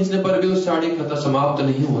जीवन खींचने पर भी वो साड़ी खत्म समाप्त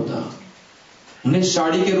नहीं होता, उन्हें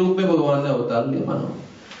साड़ी के रूप में भगवान ने अवतार लिया। मानो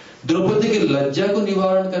द्रौपदी की लज्जा को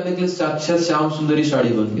निवारण करने के लिए साक्षात श्याम सुंदरी साड़ी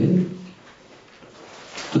बन गई।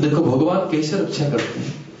 तो देखो भगवान कैसे रक्षा करते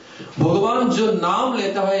हैं। भगवान जो नाम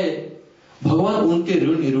लेता है, भगवान उनके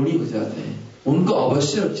ऋणी हो जाते हैं, उनको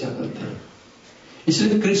अवश्य रक्षा करते हैं।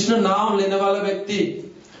 इसलिए कृष्ण नाम लेने वाला व्यक्ति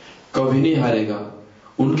कभी नहीं हारेगा,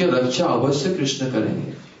 उनके रक्षा अवश्य कृष्ण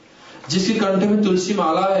करेंगे। जिसके कंठ में तुलसी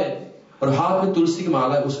माला है और हाथ में तुलसी की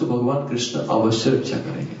माला है, उसको भगवान कृष्ण अवश्य रक्षा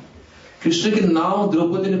करेंगे। कृष्ण के नाम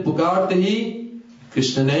द्रौपदी ने पुकारते ही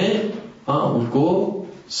कृष्ण ने उनको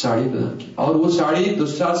साड़ी प्रदान की, और वो साड़ी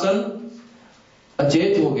दुशासन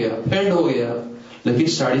अचेत हो गया, फेंड हो गया, लेकिन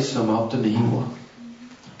साड़ी समाप्त नहीं हुआ।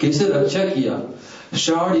 कैसे रक्षा किया?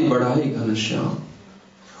 साड़ी बढ़ाई घनश्याम।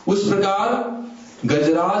 उस प्रकार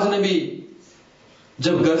गजराज ने भी,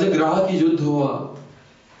 जब गजग्राह की युद्ध हुआ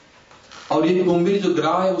और ये कुंभीर जो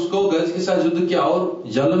ग्राह है उसको गज के साथ युद्ध किया, और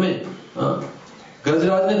जल में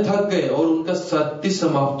गजराज ने थक गए और उनका शक्ति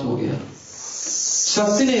समाप्त हो गया,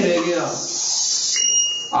 शक्ति नहीं रह गया।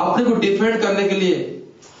 आपने को डिफेंड करने के लिए,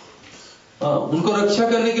 उनको रक्षा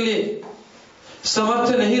करने के लिए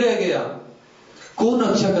समर्थ नहीं रह गया। कौन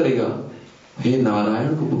रक्षा करेगा? हे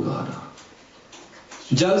नारायण को पुकारा,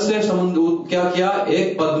 जल से समुद्र क्या किया?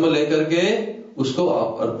 एक पद्म लेकर के उसको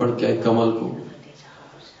अर्पण किया, कमल को,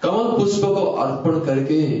 कमल पुष्प को अर्पण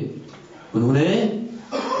करके उन्होंने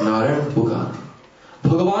नारायण को पुकारा।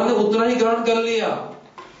 भगवान ने उतना ही ग्रहण कर लिया।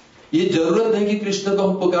 ये जरूरत नहीं कि कृष्ण को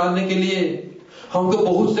हम पुकारने के लिए हमको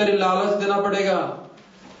बहुत सारे लालच देना पड़ेगा,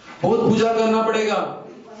 बहुत पूजा करना पड़ेगा।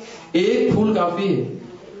 एक फूल काफी है।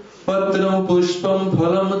 पत्रम पुष्पम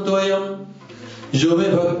फलम त्वयम जो मे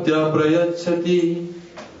भक्त्या प्रयच्छति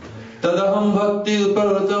तदहम भक्ति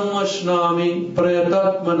प्रवृतम अश्नामि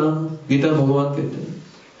प्रयतात्मना। गीता भगवान कहते हैं,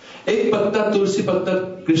 एक पत्ता तुलसी पत्ता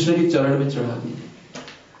कृष्ण के चरण में चढ़ा दिए,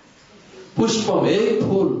 पुष्पम एक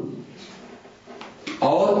फूल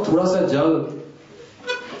और थोड़ा सा जल,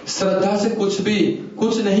 श्रद्धा से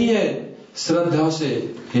कुछ नहीं है, श्रद्धा से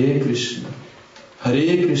हे कृष्ण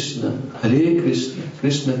हरे कृष्ण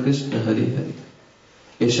कृष्ण कृष्ण हरे हरे,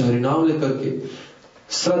 ऐसे हरिनाम लेकर के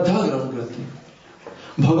श्रद्धा ग्रहण करते हैं।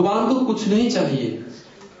 भगवान को कुछ नहीं चाहिए,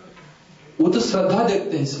 वो तो श्रद्धा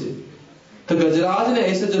देखते हैं इसे। तो गजराज ने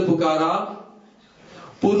ऐसे जब पुकारा,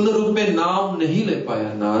 पूर्ण रूप में नाम नहीं ले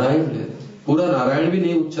पाया, नारायण ले, पूरा नारायण भी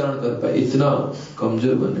नहीं उच्चारण कर पाया, इतना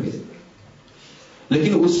कमजोर बन गए।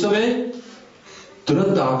 लेकिन उस समय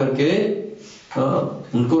तुरंत आकर के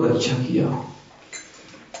उनको रक्षा किया।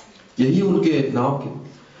 यही उनके नाम के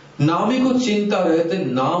नामी को चिंता रहते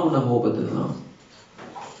नाम न हो बदनाम।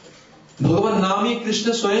 भगवान नामी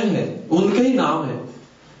कृष्ण स्वयं है, उनके ही नाम है।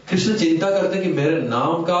 कृष्ण चिंता करते कि मेरे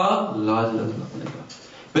नाम का लाज रखना पड़ेगा,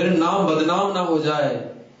 मेरे नाम बदनाम ना हो जाए,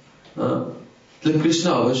 तो कृष्ण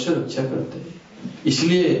अवश्य रक्षा करते हैं।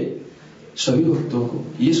 इसलिए सभी भक्तों को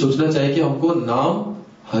ये सोचना चाहिए कि हमको नाम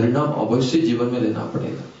हरिनाम अवश्य जीवन में लेना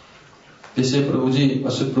पड़ेगा। जैसे प्रभु जी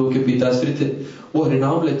अशोक प्रभु के पिताश्री थे, वो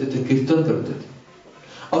हरिनाम लेते थे, कीर्तन करते थे,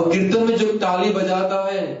 और कीर्तन में जो ताली बजाता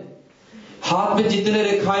है, हाथ में जितने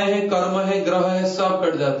रेखाएं हैं, कर्म है, ग्रह है, सब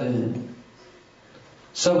कट जाते हैं,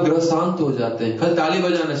 सब ग्रह शांत हो जाते हैं खाली ताली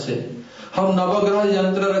बजाने से। हम नवग्रह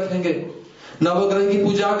यंत्र रखेंगे, नवग्रह की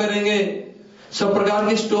पूजा करेंगे, सब प्रकार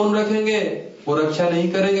के स्टोन रखेंगे, वो रक्षा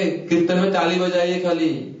नहीं करेंगे। कीर्तन में ताली बजाइए, खाली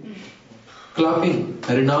क्लैपिंग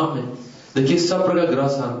हरिनाम में, देखिए सब प्रकार ग्रह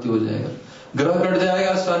शांति हो जाएगा, ग्रह कट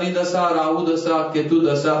जाएगा, शनि दशा, राहु दशा, केतु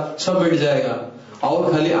दशा सब मिट जाएगा,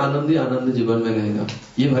 और खाली आनंद ही आनंद जीवन में रहेगा।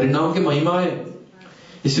 ये हरिनाम की महिमा है।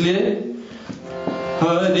 इसलिए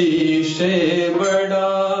हरि से बड़ा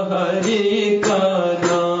हरि का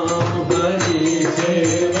नाम, हरि से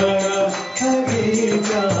बड़ा हरि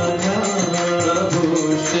का नाम,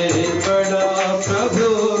 प्रभु से बड़ा प्रभु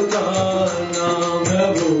का नाम,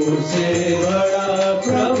 प्रभु से बड़ा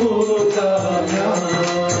प्रभु का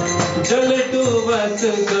नाम। जल डूबत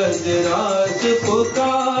गजराज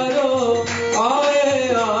पुकारो, आए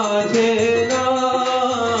आधे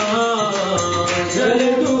नाम, जल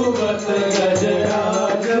डूबत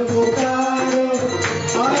गजराज पुकारो,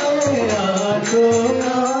 आए आधो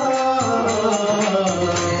नाम,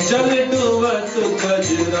 जल डूबत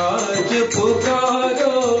गजराज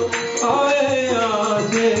पुकारो, आए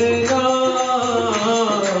आधे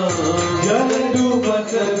नाम, जल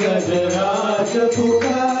डूबत गजराज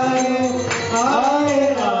पुकारो, आए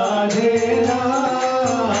आधे नाम।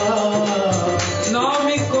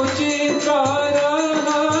 नामी को चिंता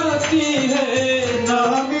रहती है,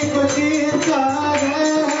 नामी को चिंता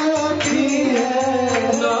रहती है,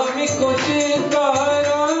 नामी को चिंता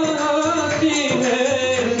रहती है,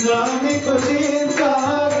 नामी को चिंता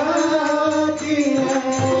रहती है।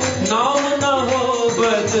 नाम न हो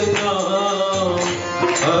बदनाम,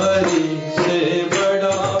 हरि से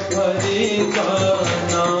बड़ा हरि का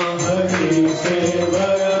नाम, हरि से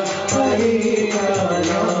बड़ा हरि का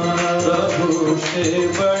नाम, प्रभु से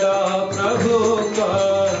बड़ा प्रभु का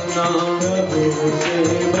नाम, प्रभु से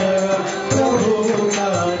बड़ा प्रभु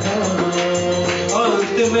का नाम।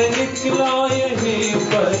 अंत में निकला यही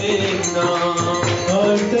परिणाम,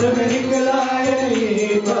 अंत में निकला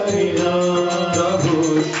यही परिणाम, प्रभु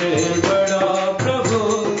से बड़ा प्रभु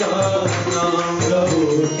का नाम, प्रभु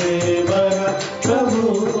से बड़ा प्रभु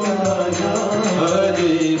का नाम,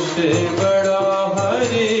 हरि से बड़ा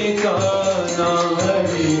हरि का नाम,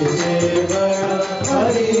 हरि से बड़ा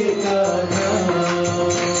हरि का नाम।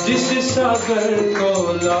 जिस सागर को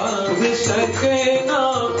लांघ सके ना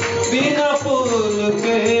बिना पुल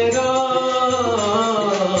के राम,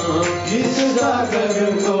 जिस सागर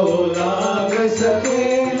को लांघ सके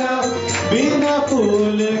ना बिना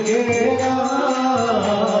पुल के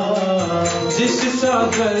राम, जिस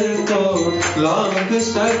सागर को लांघ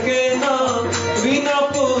सके ना बिना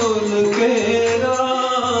पुल के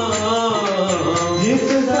राम, जिस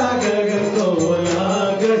सागर को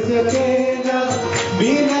लांघ सके ना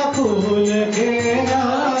बिना पुल के राम।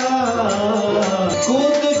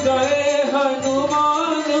 कूद गए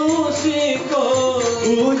हनुमान उसी को,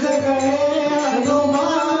 कूद गए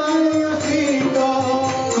हनुमान उसी को,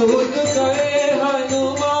 कूद गए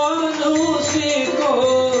हनुमान उसी को,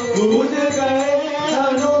 कूद गए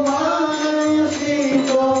हनुमान उसी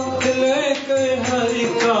को। लेके हरि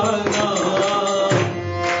का नाम,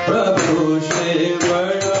 प्रभु से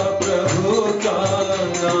बड़ा प्रभु का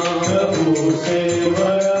नाम, प्रभु से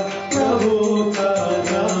बड़ा प्रभु का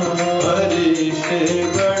नाम, हरि से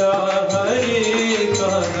बड़ा हरि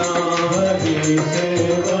का नाम, हरि से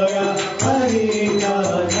बड़ा हरि का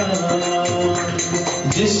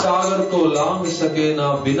नाम। जिस सागर को लांघ सके ना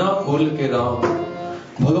बिना पुल के राम।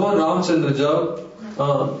 भगवान रामचंद्र जब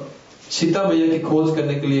सीता मैया की खोज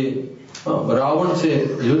करने के लिए रावण से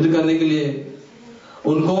युद्ध करने के लिए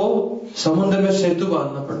उनको समुद्र में सेतु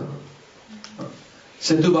बांधना पड़ा,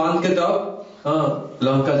 सेतु बांध के तब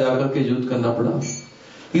लंका जाकर के युद्ध करना पड़ा।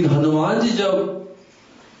 लेकिन हनुमान जी जब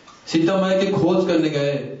सीता मैया की खोज करने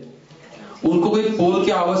गए, उनको कोई पोल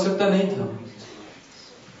की आवश्यकता नहीं था,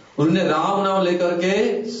 उन्होंने राम नाम लेकर के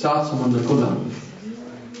 7 समुद्र को लांघ दिया।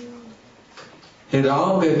 हे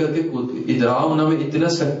राम कहकर के कूद गए। इस राम नाम में इतना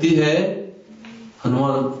शक्ति है,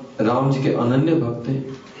 हनुमान राम जी के अनन्य भक्त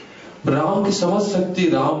हैं। राम की समझ शक्ति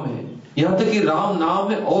राम में, यहां तक कि राम नाम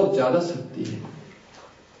में और ज्यादा शक्ति है।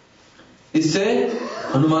 इससे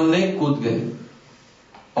हनुमान ने कूद गए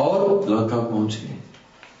और लंका पहुंच गए।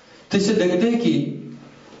 तो इससे देखते हैं कि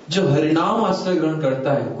जो हरिनाम आश्रय ग्रहण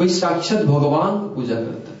करता है, कोई साक्षात भगवान को पूजा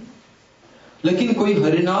करता है, लेकिन कोई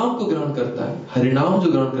हरिनाम को ग्रहण करता है, हरिनाम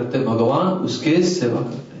जो ग्रहण करते हैं भगवान उसके सेवा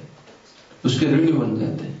करते हैं, उसके ऋणी बन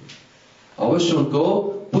जाते हैं, अवश्य उनको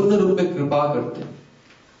पूर्ण रूप में कृपा करते हैं।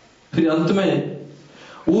 फिर अंत में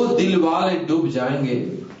वो दिल वाले डूब जाएंगे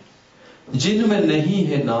जिनमें नहीं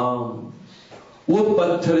है नाम, वो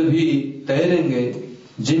पत्थर भी तैरेंगे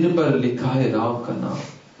जिन पर लिखा है राम का नाम।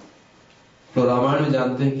 तो रामायण में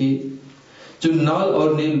जानते हैं कि जो नल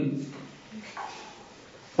और नील,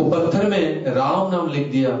 वो पत्थर में राम नाम लिख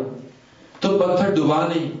दिया तो पत्थर डूबा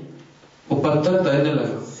नहीं, वो पत्थर तैरने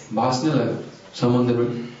लगा, भासने लगा समुद्र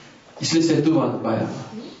में, इसलिए सेतु बांध पाया।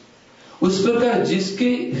 उस प्रकार जिसके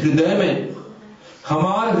हृदय में,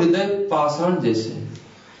 हमारा हृदय पाषाण जैसे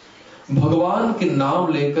भगवान के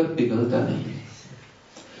नाम लेकर पिघलता नहीं,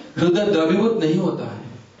 हृदय द्रवीभूत नहीं होता है,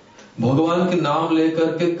 भगवान के नाम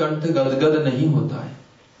लेकर के कंठ गदगद नहीं होता है,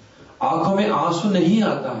 आंखों में आंसू नहीं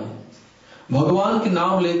आता है, भगवान के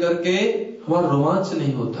नाम लेकर के हमारा रोमांच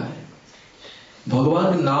नहीं होता है,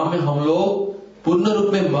 भगवान के नाम में हम लोग पूर्ण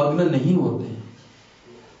रूप में मग्न नहीं होते हैं,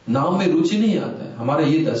 नाम में रुचि नहीं आता है, हमारा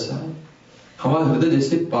ये दशा है। हमारा हृदय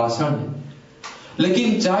जैसे पाषाण है।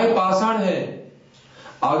 लेकिन चाहे पाषाण है,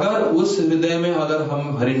 अगर उस हृदय में अगर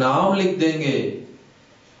हम हरिनाम लिख देंगे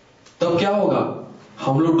तब क्या होगा?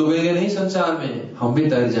 हम लोग डूबेंगे नहीं संसार में, हम भी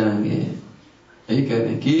तैर जाएंगे। यही कह रहे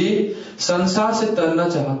हैं कि संसार से तरना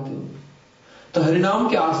चाहते हो तो हरिनाम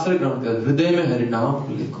के आश्रय ग्रहण कर, हृदय में हरिनाम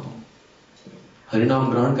को लिखो।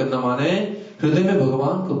 हरिनाम ग्रहण करना माने हृदय में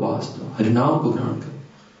भगवान को वास दो, हरिनाम को ग्रहण करो,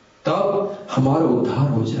 तब हमारा उद्धार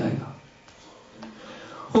हो जाएगा।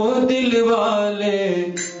 ओ दिल वाले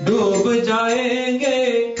डूब जाएंगे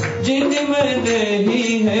जिनमें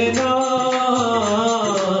नहीं है नाम,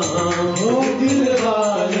 ओ दिल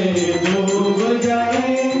वाले डूब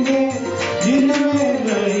जाएंगे जिनमें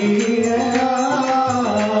नहीं है नाम,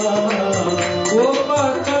 वो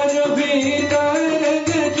पत्थर भी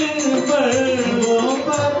तैरेंगे जिन पर, वो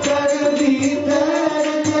पत्थर भी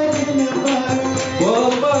तैरेंगे जिन पर, वो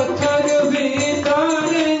पत्थर भी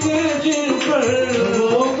तैरेंगे जिन पर,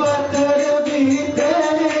 वो पत्थर भी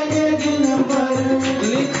तैरेंगे जिन पर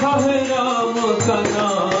लिखा है राम का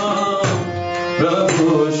नाम। प्रभु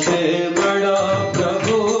से बड़ा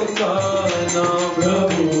प्रभु का नाम,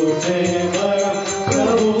 प्रभु से बड़ा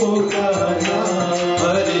प्रभु का नाम,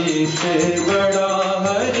 हरि से बड़ा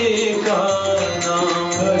हरि का नाम,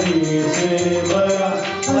 हरि से बड़ा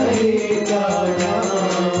हरि का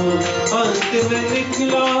नाम। अंत में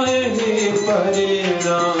निकला है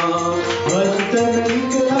परिणाम, अंत में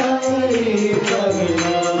निकला है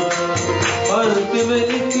परिणाम, अंत में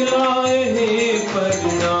निकला है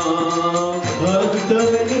परिणाम, अंत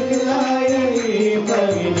में निकला है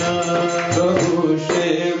परिणाम। प्रभु से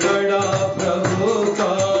बड़ा प्रभु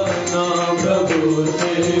का नाम, प्रभु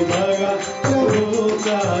से बड़ा प्रभु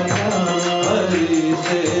का नाम, हरि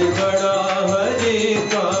से बड़ा हरि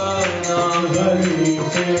का नाम, हरि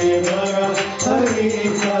से बड़ा हरि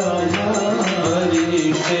का नाम,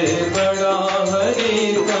 हरि से बड़ा हरि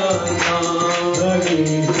का नाम, हरि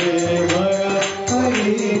से बड़ा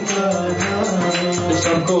हरि का नाम। इस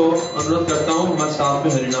सबको अनुरोध करता हूँ हमारे साथ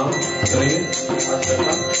में हरिनाम करेंगे। आज कथा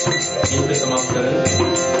यहीं पे समाप्त करें।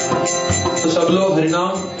 तो सब लोग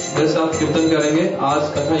हरिनाम मेरे साथ कीर्तन करेंगे। आज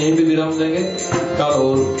कथा यहीं पे विराम देंगे, कल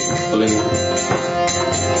और बोलेंगे।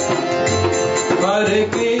 हरे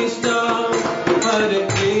कृष्णा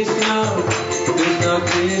कृष्णा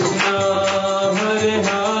कृष्णा हरे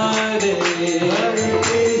हरे, हरे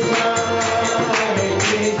कृष्णा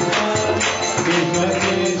कृष्णा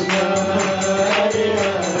कृष्णा हरे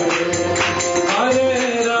हरे, हरे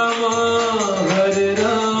राम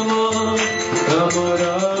राम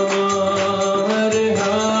राम हरे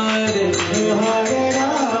हरे, हरे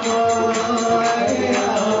राम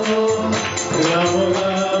राम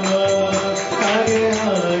राम हरे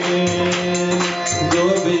हरे।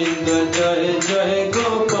 गोविंद जय जय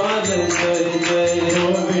गोपाल,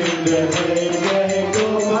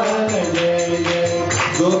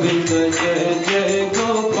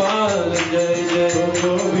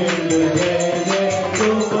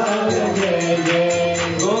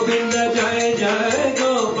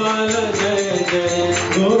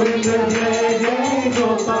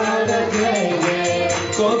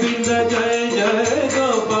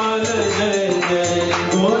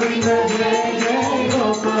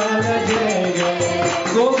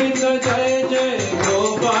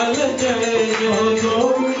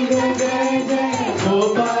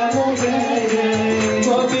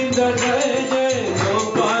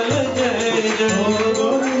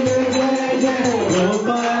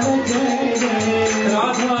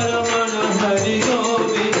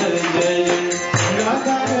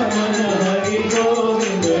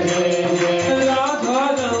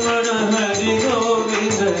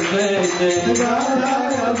 जय राधा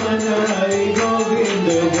रमन हरि गोविंद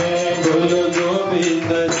जय बोल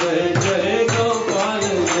गोविंद जय जय गोपाल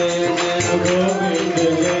जय जय गोविंद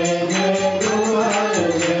जय जय गोपाल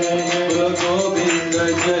जय जय गोविंद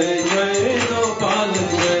जय जय गोपाल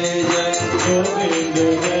जय जय गोविंद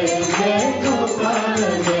जय जय गोपाल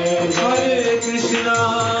जय हरे कृष्णा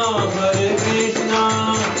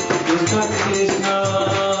कृष्णा कृष्णा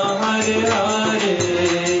हरे हरे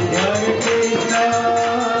हरे कृष्णा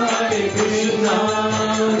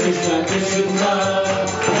कृष्णा कृष्णा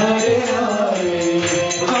हरे हरे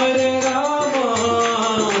हरे राम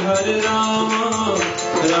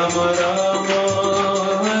राम राम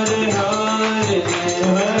हरे हरे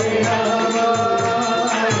हरे राम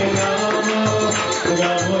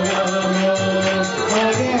राम राम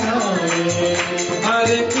हरे हरे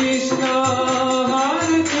हरे कृष्णा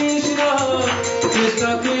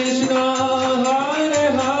कृष्णा कृष्णा हरे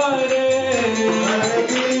हरे हरे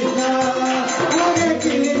कृष्णा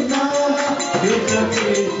कृष्णा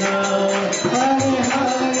कृष्णा हरे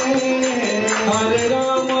हरे हरे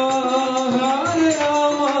राम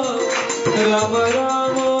राम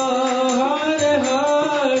राम हरे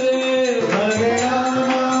हरे हरे राम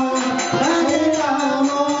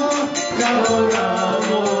राम राम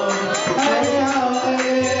हरे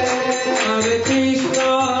हरे हरे कृष्णा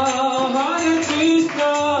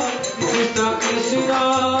कृष्णा कृष्णा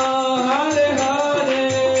हरे हरे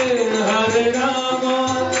हरे राम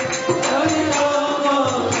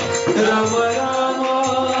राम राम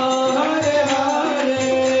हरे हरे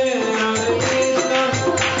हरे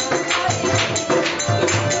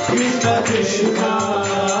कृष्णा कृष्णा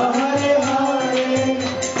हरे हरे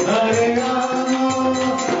हरे राम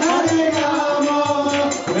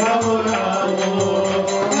राम राम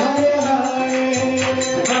हरे हरे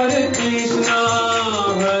हरे कृष्णा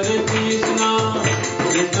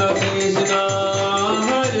कृष्णा कृष्णा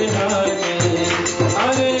हरे हरे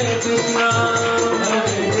हरे कृष्णा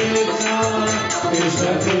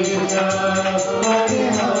कृष्णा कृष्णा हरे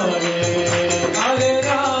हरे हरे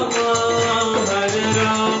राम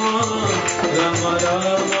राम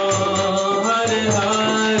राम हरे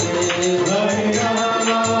हरे हरे राम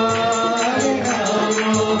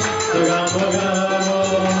राम राम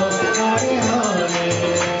हरे हरे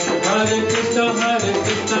हरे कृष्णा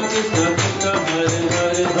कृष्णा कृष्णा हरे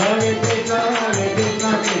हरे हरे कृष्णा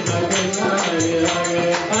कृष्णा कृष्णा हरे हरे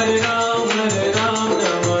हरे राम राम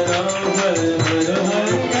राम हरे हरे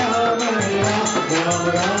हरे राम राम हरे हरे हरे कृष्णा कृष्णा कृष्णा हरे हरे हरे कृष्णा कृष्णा हरे हरे हरे राम राम राम हरे हरे हरे राम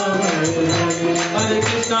राम हरे हरे हरे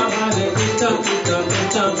कृष्णा कृष्णा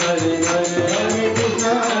कृष्णा हरे हरे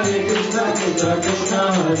हरे कृष्णा कृष्णा कृष्णा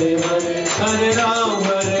हरे हरे हरे राम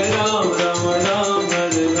राम राम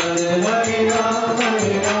हरे हरे हरे राम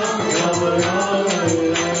हरे हरे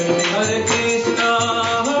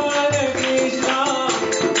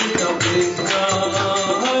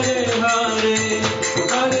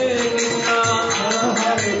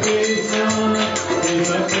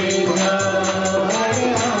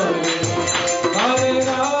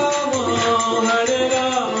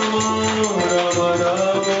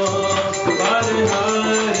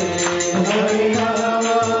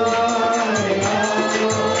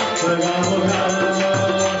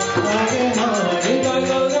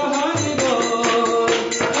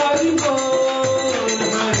हरि बोल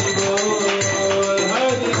हरि बोल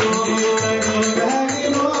हरि बोल हरि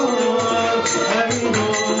बोल हरि बोल हरि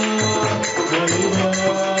बोल हरि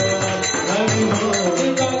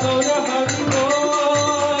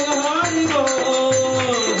बोल हरि बोल हरि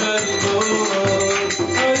बोल हरि बोल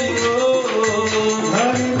हरि बोल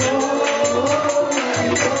हरि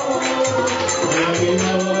बोल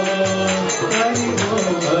हरि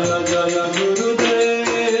जय गुरुदेव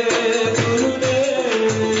गुरुदेव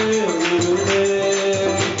गुरुदेव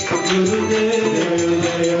गुरुदेव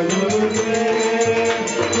जय गुरुदेव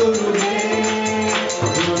गुरुदेव गुरुदेव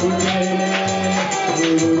गुरुदेव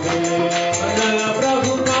जय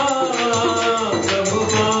प्रभुपाद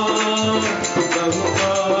प्रभुपाद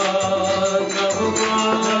प्रभुपाद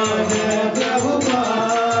प्रभुपाद जय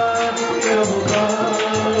प्रभुपाद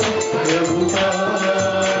प्रभुपाद प्रभुपाद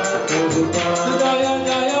प्रभुपाद जय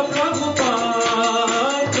जय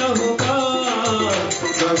प्रभुपाद प्रभुपाद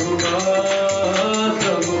प्रभुपाद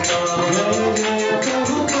प्रभुपाद जय जय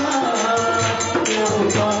प्रभुपाद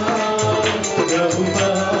प्रभुपाद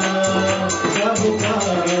प्रभुपाद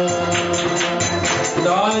प्रभुपाद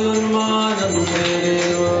दायुर्मानंदे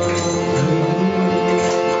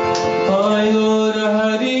आयोर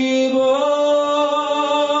हरि बोल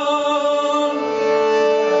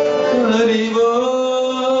हरि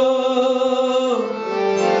बोल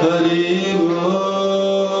हरि बोल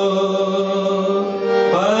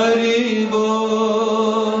हरि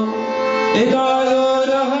बोल एक आयोर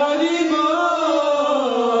हरि बोल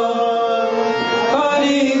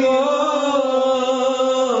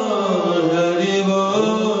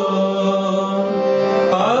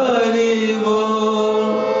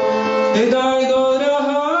निताय गौर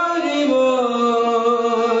हरि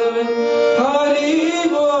बोल, हरि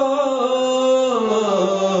बोल,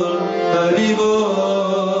 हरि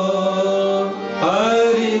बोल,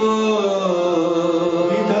 हरि बोल।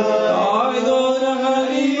 निताय गौर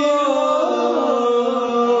हरि बोल,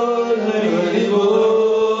 हरि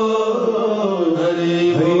बोल, हरि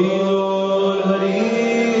बोल,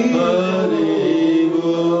 हरि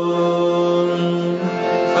बोल।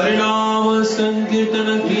 हरिनाम संकीर्तन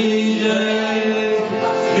की जय,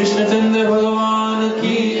 कृष्णचंद्र भगवान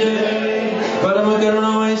की जय, परम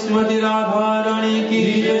करुणामय श्रीमती राधा रानी की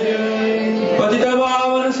जय, पतित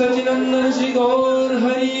पावन सचिनंदन श्री गौर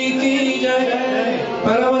हरि की जय,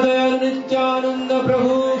 परम दयालु नित्यानंद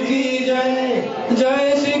प्रभु की जय,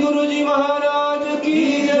 जय श्री गुरु जी महाराज की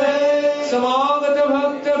जय, समागत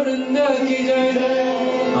भक्त वृंद की जय,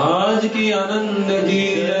 आज की आनंद की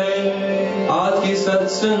जय, आज की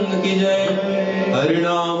सत्संग की जय,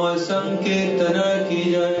 हरिनाम संकीर्तन की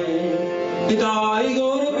जय। पिताई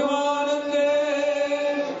गौर प्रेमानंदे,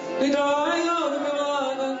 पिता